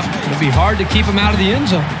this up, it'll be hard to keep them out of the end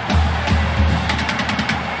zone.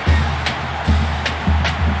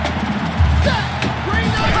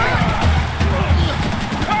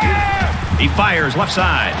 He fires left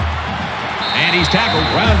side. And he's tackled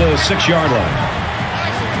around the 6-yard line.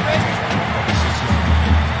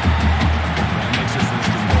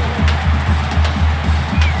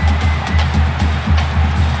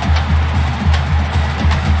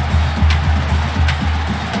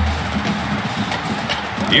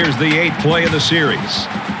 Here's the 8th play of the series.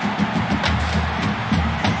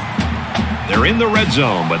 They're in the red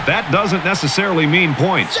zone, but that doesn't necessarily mean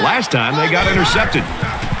points. Last time they got intercepted.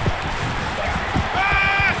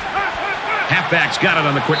 Halfback's got it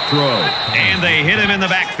on the quick throw. And they hit him in the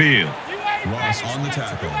backfield. Ross on the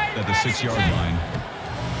tackle at the 6-yard line.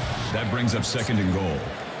 That brings up second and goal.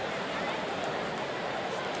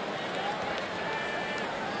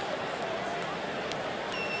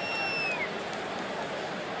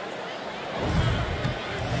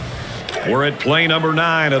 We're at play number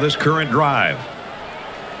 9 of this current drive.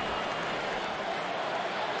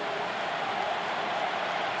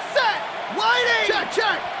 Set. Waiting. Check,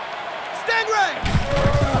 check. Stand ready.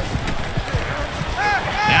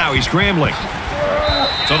 Now he's scrambling.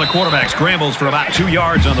 So the quarterback scrambles for about 2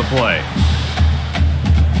 yards on the play.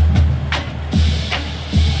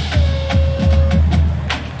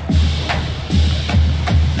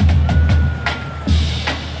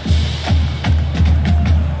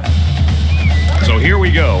 So here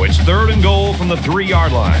we go. It's 3rd and goal from the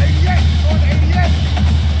 3-yard line.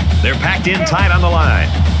 They're packed in tight on the line.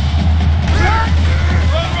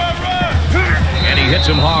 And he hits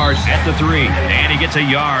him hard at the 3. And he gets a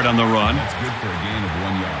yard on the run. That's good for a gain of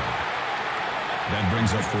 1 yard. That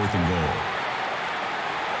brings up 4th and goal.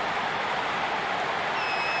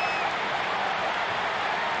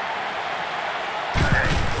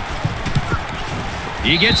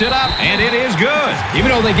 He gets it up, and it is good. Even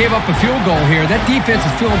though they gave up a field goal here, that defense is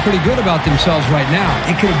feeling pretty good about themselves right now.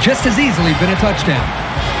 It could have just as easily been a touchdown.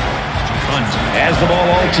 Hunt has the ball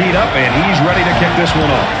all teed up, and he's ready to kick this one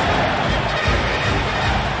off.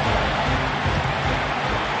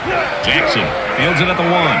 Jackson fields it at the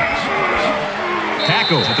 1.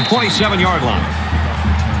 Tackles at the 27-yard line.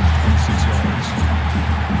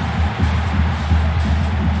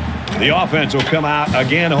 The offense will come out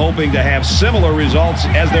again hoping to have similar results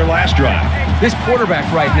as their last drive. This quarterback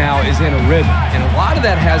right now is in a rhythm, and a lot of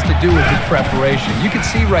that has to do with his preparation. You can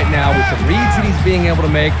see right now with the reads that he's being able to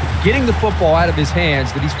make, getting the football out of his hands,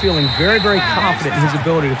 that he's feeling very, very confident in his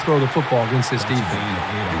ability to throw the football against this defense.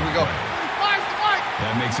 Here we go.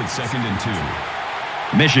 That makes it 2nd and 2.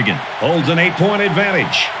 Michigan holds an 8-point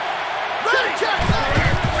advantage. Ready, check.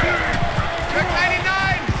 Check 99.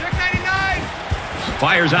 Check 99.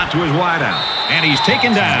 Fires out to his wideout, and he's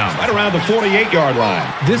taken down right around the 48-yard line.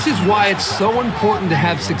 This is why it's so important to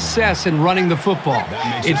have success in running the football.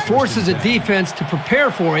 It forces a defense to prepare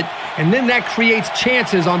for it, and then that creates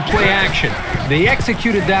chances on play action. They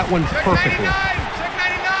executed that one perfectly. Check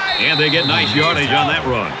 99. And they get nice yardage on that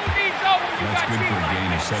run. That's good for a gain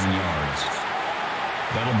of 7 yards.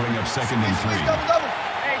 That'll bring up 2nd and 3.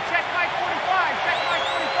 Hey, check Mike 45. Check Mike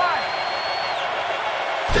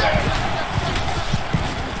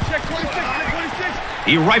 45. Check 26. Check 26.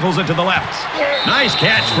 He rifles it to the left. Nice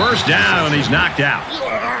catch. First down, and he's knocked out.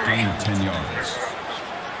 Gain of 10 yards.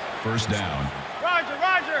 First down. Roger,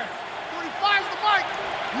 Roger. 45's the mic.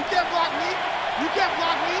 You can't block me. You can't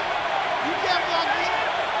block me. You can't block me.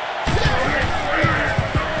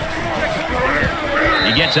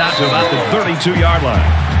 He gets out to about the 32-yard line.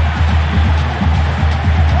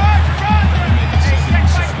 Roger, Roger. Hey, check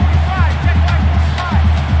Mike 45. Check Mike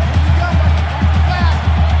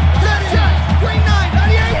 45. Check. Green 9,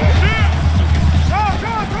 98. Go.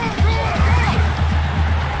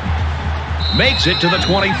 Makes it to the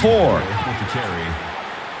 24. With the carry.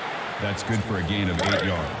 That's good for a gain of 8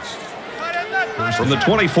 yards. From the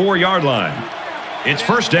 24-yard line, it's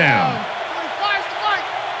first down. 45's the mic.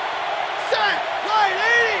 Set. Right, 80.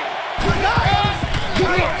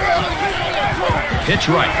 Pitch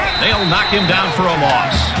right. They'll knock him down for a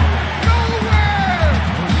loss.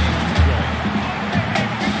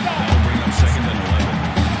 That'll bring up 2nd and 11.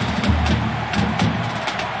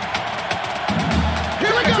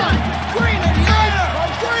 Here we go. Green 88.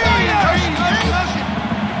 Green 88.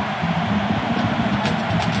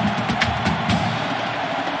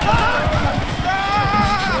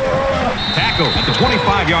 Tackle at the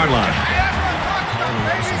 25-yard line.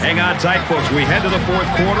 Hang on tight, folks. We head to the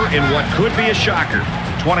 4th quarter in what could be a shocker.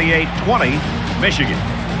 28-20, Michigan.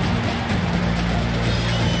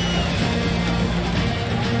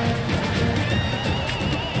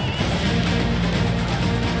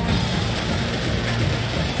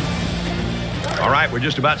 All right, we're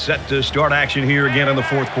just about set to start action here again in the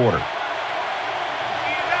 4th quarter.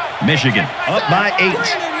 Michigan up by 8.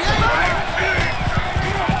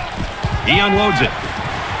 He unloads it.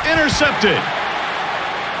 Intercepted.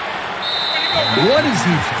 What is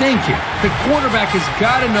he thinking? The quarterback has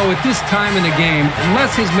got to know at this time in the game,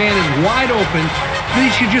 unless his man is wide open, that he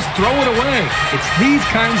should just throw it away. It's these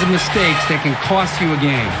kinds of mistakes that can cost you a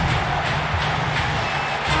game.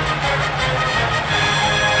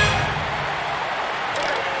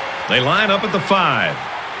 They line up at the 5.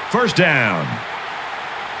 First down.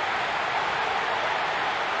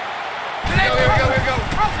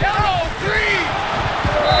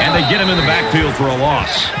 And they get him in the backfield for a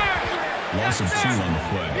loss. Loss of 2 on the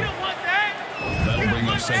play. That'll bring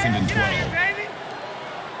up 2nd and 12.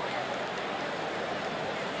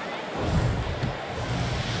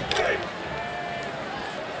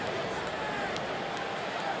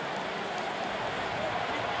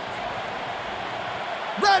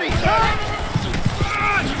 Ready.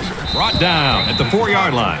 Brought down at the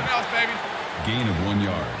 4-yard line. Gain of 1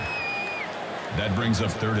 yard. That brings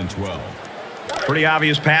up 3rd and 12. Pretty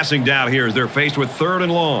obvious passing down here as they're faced with 3rd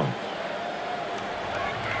and long.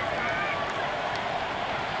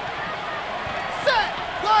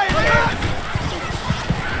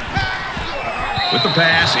 With the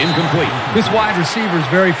pass, incomplete. This wide receiver is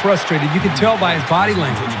very frustrated. You can tell by his body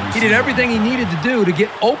language. He did everything he needed to do to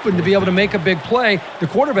get open to be able to make a big play. The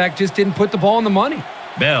quarterback just didn't put the ball in the money.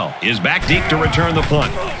 Bell is back deep to return the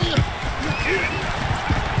punt.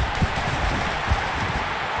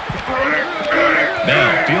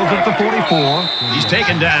 Bell fields at the 44. He's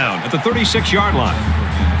taken down at the 36-yard line.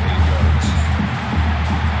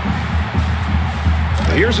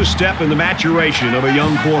 Here's a step in the maturation of a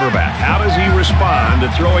young quarterback. How does he respond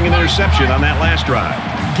to throwing an interception on that last drive?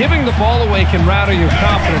 Giving the ball away can rattle your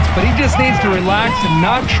confidence, but he just needs to relax and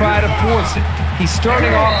not try to force it. He's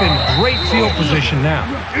starting off in great field position now.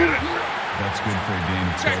 That's good for a gain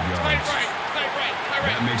of 12 yards.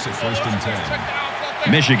 That makes it 1st and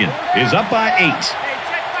 10. Michigan is up by 8.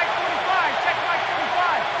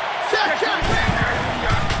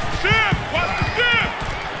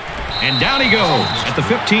 And down he goes at the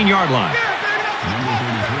 15-yard line. Number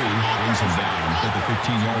 33 brings him down at the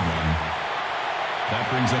 15-yard line. That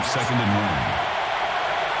brings up 2nd and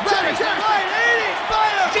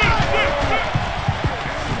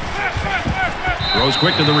 1. Throws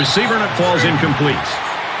quick to the receiver, and it falls incomplete.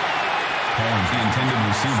 Collins, the intended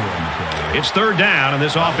receiver on the play. It's 3rd down, and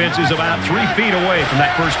this offense is about 3 feet away from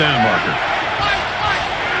that 1st down marker.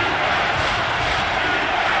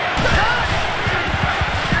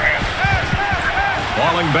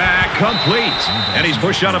 Falling back, complete. And he's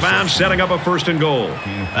pushed out of bounds, setting up a 1st and goal.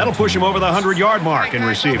 That'll push him over the 100-yard mark in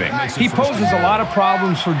receiving. He poses a lot of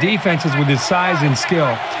problems for defenses with his size and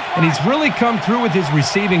skill, and he's really come through with his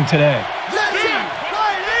receiving today.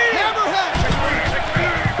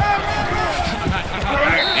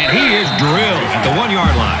 And he is drilled at the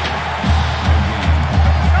 1-yard line.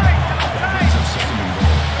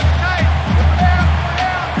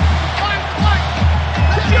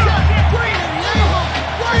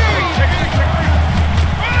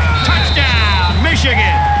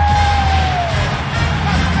 Michigan.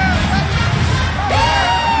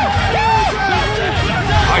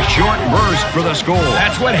 A short burst for the score.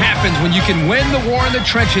 That's what happens when you can win the war in the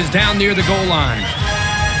trenches down near the goal line.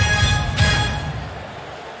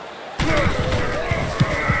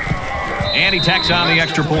 And he tacks on the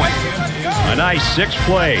extra point. A nice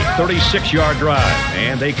 6-play, 36-yard drive,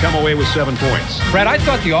 and they come away with 7 points. Brad, I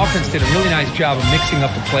thought the offense did a really nice job of mixing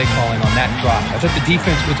up the play calling on that drive. I thought the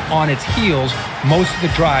defense was on its heels most of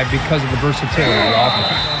the drive because of the versatility of the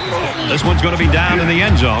offense. This one's going to be down in the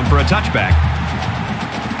end zone for a touchback.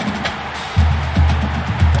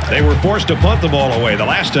 They were forced to punt the ball away the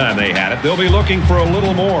last time they had it. They'll be looking for a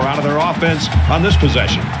little more out of their offense on this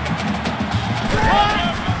possession.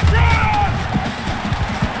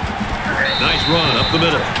 Nice run up the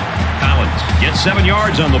middle. Collins gets 7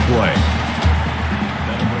 yards on the play.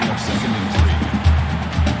 That'll bring up 2nd and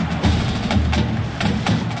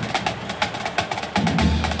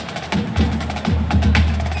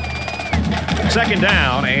 3. 2nd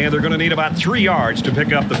down, and they're going to need about 3 yards to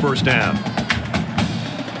pick up the 1st down.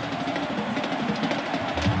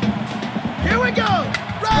 Here we go.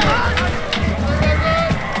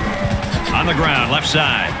 On the ground, left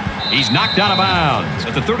side. He's knocked out of bounds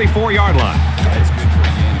at the 34-yard line. That's good for a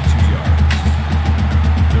gain of 2 yards.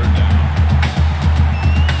 3rd down.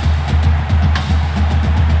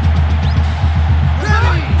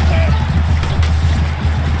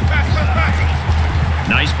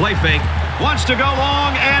 Nice play fake. Wants to go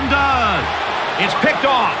long and does. It's picked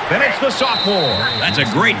off, and it's the sophomore. That's a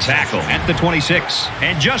great tackle at the 26.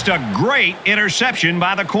 And just a great interception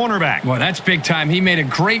by the cornerback. Well, that's big time. He made a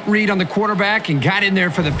great read on the quarterback and got in there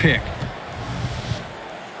for the pick.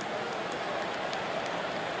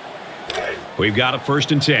 We've got a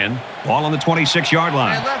 1st and 10. Ball on the 26-yard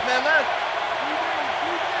line. Man left, man left.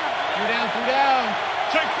 2 down, 2 down.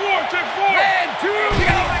 Take 4, take 4. Man, 2.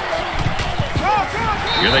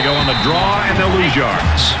 Here they go on the draw, and they'll lose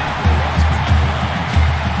yards.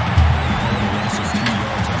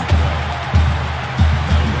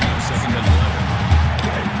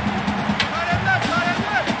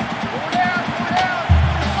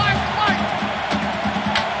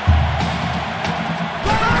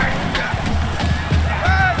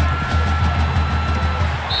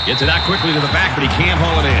 Gets it out quickly to the back, but he can't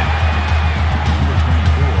haul it in.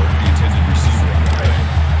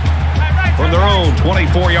 From their own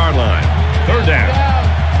 24-yard line. 3rd down.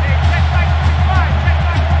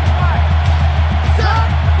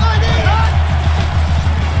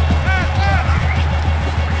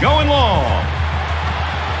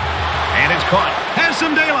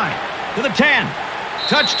 To the 10.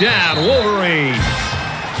 Touchdown, Wolverines.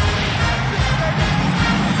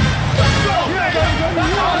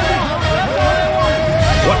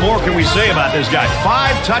 What more can we say about this guy?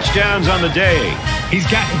 5 touchdowns on the day. He's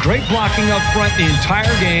gotten great blocking up front the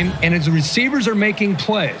entire game, and his receivers are making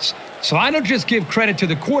plays. So I don't just give credit to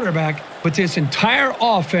the quarterback, but this entire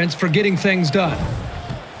offense for getting things done.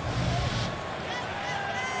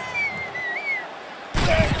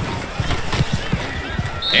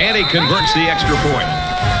 And he converts the extra point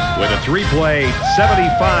with a 3-play,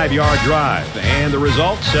 75-yard drive. And the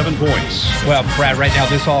result, 7 points. Well, Brad, right now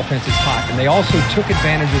this offense is hot, and they also took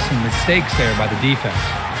advantage of some mistakes there by the defense.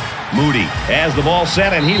 Moody has the ball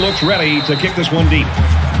set, and he looks ready to kick this one deep.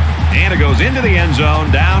 And it goes into the end zone,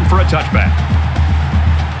 down for a touchback.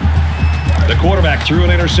 The quarterback threw an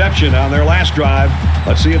interception on their last drive.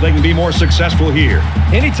 Let's see if they can be more successful here.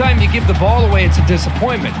 Anytime you give the ball away, it's a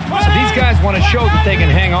disappointment. So these guys want to show that they can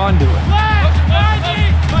hang on to it.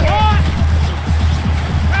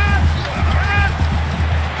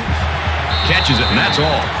 Catches it, and that's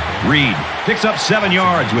all. Reed picks up 7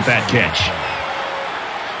 yards with that catch.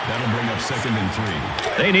 That'll bring up 2nd and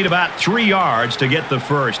 3. They need about 3 yards to get the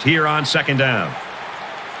first here on 2nd down.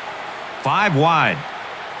 5 wide.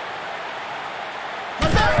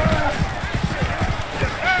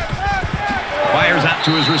 Fires out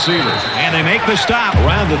to his receivers, and they make the stop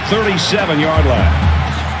around the 37-yard line.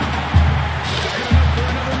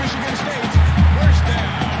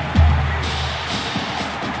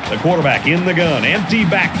 The quarterback in the gun, empty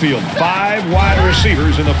backfield, 5 wide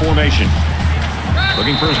receivers in the formation.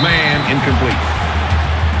 Looking for his man, incomplete.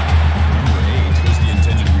 Number 8 was the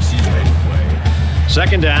intended receiver on the play.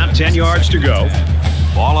 2nd down, 10 yards to go.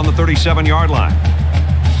 Ball on the 37-yard line.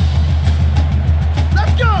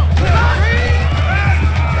 Let's go!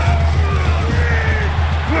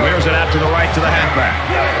 Wears it out to the right to the halfback.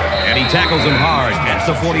 And he tackles him hard at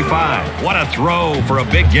the 45. What a throw for a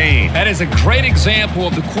big gain. That is a great example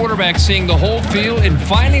of the quarterback seeing the whole field and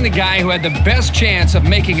finding the guy who had the best chance of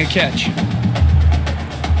making a catch.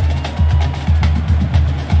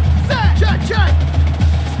 Set! Check, check!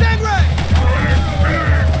 Stand right!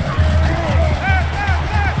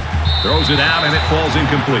 Throws it out, and it falls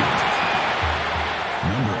incomplete.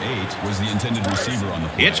 Number 8 was the intended receiver on the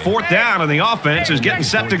play. It's 4th down, and the offense is getting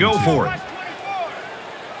set to go for it.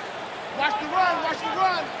 Watch the run, watch the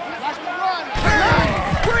run, watch the run.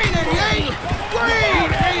 Green 88! Green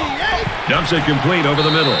 88! Dumps it complete over the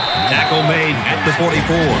middle. Tackle made at the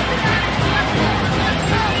 44.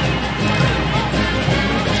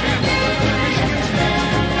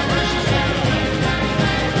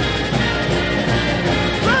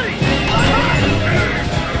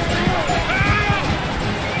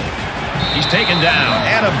 Taken down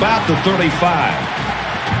at about the 35.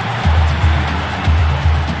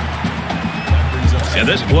 And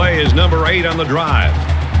this play is number 8 on the drive.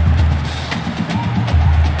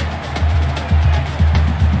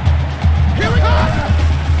 Here we go!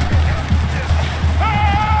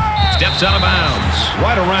 Steps out of bounds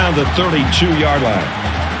right around the 32-yard line.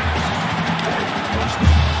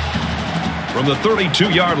 From the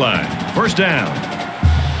 32-yard line, 1st down.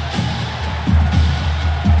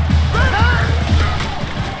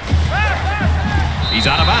 He's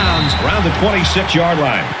out of bounds around the 26-yard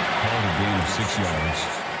line. Called a gain of 6 yards.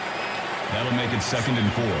 That'll make it 2nd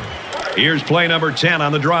and 4. Here's play number 10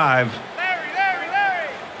 on the drive. Larry!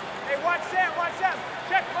 Hey, watch that.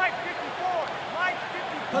 Check Mike 54. Mike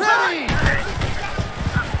 54. Ready!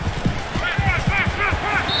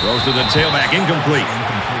 Throws to the tailback, incomplete.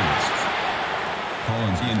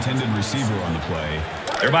 Collins, the intended receiver on the play.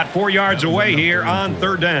 They're about 4 yards away here on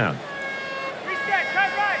 3rd down. Reset,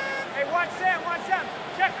 cut right. Hey, watch that.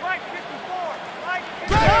 Check Mike 54. Mike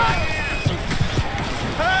 54.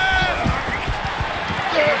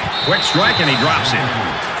 Quick strike, and he drops it.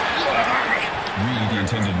 Reed, the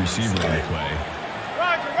intended receiver on the play.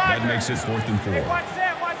 Roger. That makes it 4th and 4. Hey, watch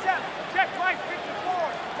that. Check Mike 54.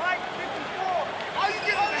 Mike 54. Oh, you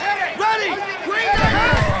get the headache. Ready! Green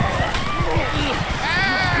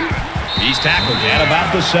 90! He's tackled at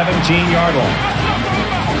about the 17-yard line.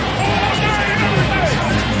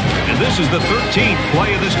 And this is the 13th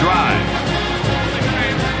play of this drive.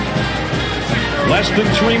 Less than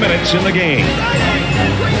 3 minutes in the game.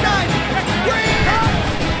 Green 90!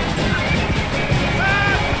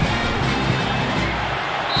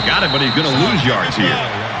 Got it, but he's going to lose yards here.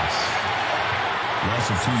 Loss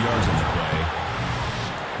of 2 yards on the play.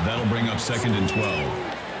 That'll bring up 2nd and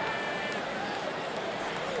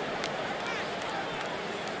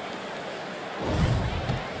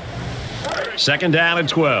 12. Second down and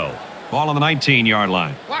 12. Ball on the 19-yard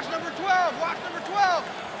line. Watch number 12. Watch number 12.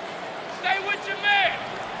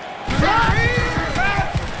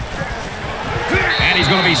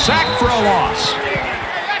 going to be sacked for a loss.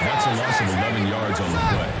 That's a loss of 11 yards on the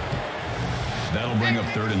play. That'll bring up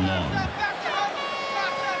 3rd and long.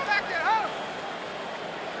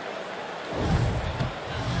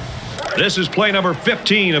 This is play number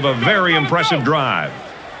 15 of a very impressive drive.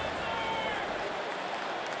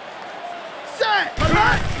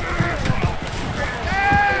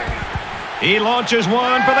 He launches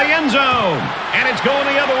one for the end zone, and it's going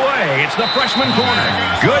the other way. It's the freshman corner.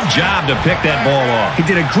 Good job to pick that ball off. He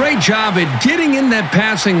did a great job at getting in that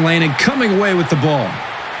passing lane and coming away with the ball.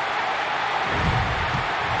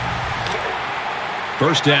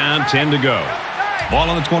 First down, 10 to go. Ball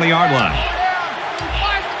on the 20-yard line.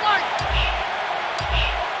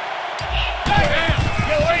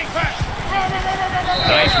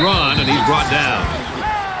 Nice run, and he's brought down.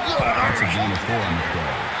 That's a gain of 4 on the play.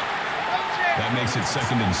 That makes it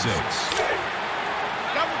 2nd and 6.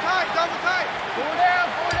 Double tight, double tight. Four down,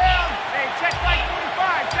 four down. Hey, check right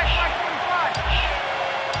 45, check right 45.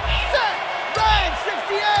 Set, red,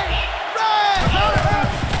 68, red.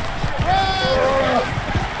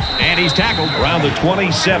 And he's tackled around the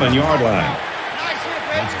 27-yard line.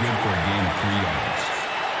 That's good for a gain of 3 yards.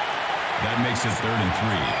 That makes it 3rd and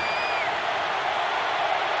 3.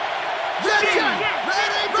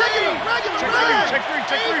 Check three.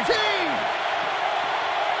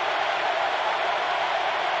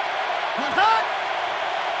 Hot.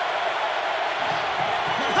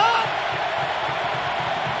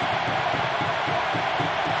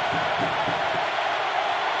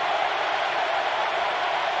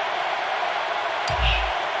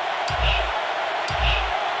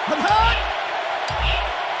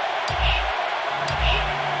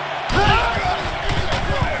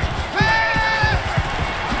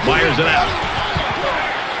 Fires it out.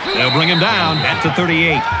 They'll bring him down at the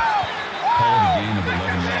 38. Call it a gain of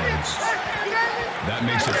 11 yards. That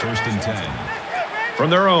makes it 1st and 10. From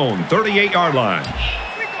their own 38-yard line.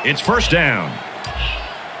 It's first down.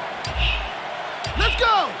 Let's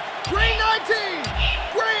go. Green 19.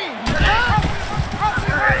 Green.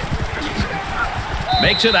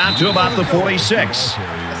 Makes it out to about the 46.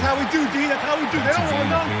 That's how we do, D. That's how we do. They don't want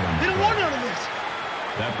none. They don't want none of this.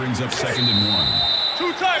 That brings up 2nd and 1.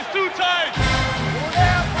 Two times. Four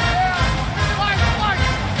down.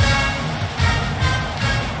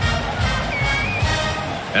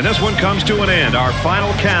 And this one comes to an end. Our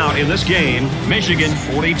final count in this game, Michigan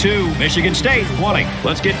 42, Michigan State 20.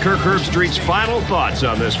 Let's get Kirk Herbstreit's final thoughts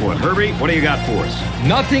on this one. Herbie, what do you got for us?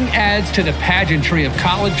 Nothing adds to the pageantry of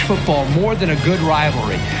college football more than a good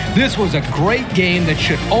rivalry. This was a great game that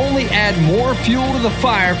should only add more fuel to the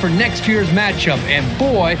fire for next year's matchup. And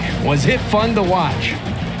boy, was it fun to watch.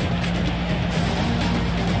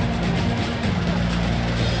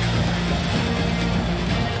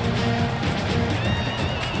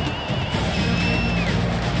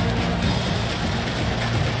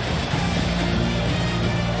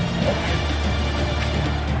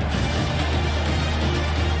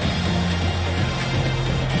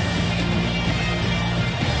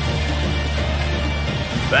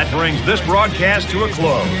 That brings this broadcast to a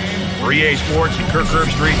close. For EA Sports and Kirk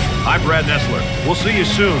Herbstreit, I'm Brad Nessler. We'll see you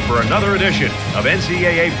soon for another edition of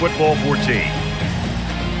NCAA Football 14.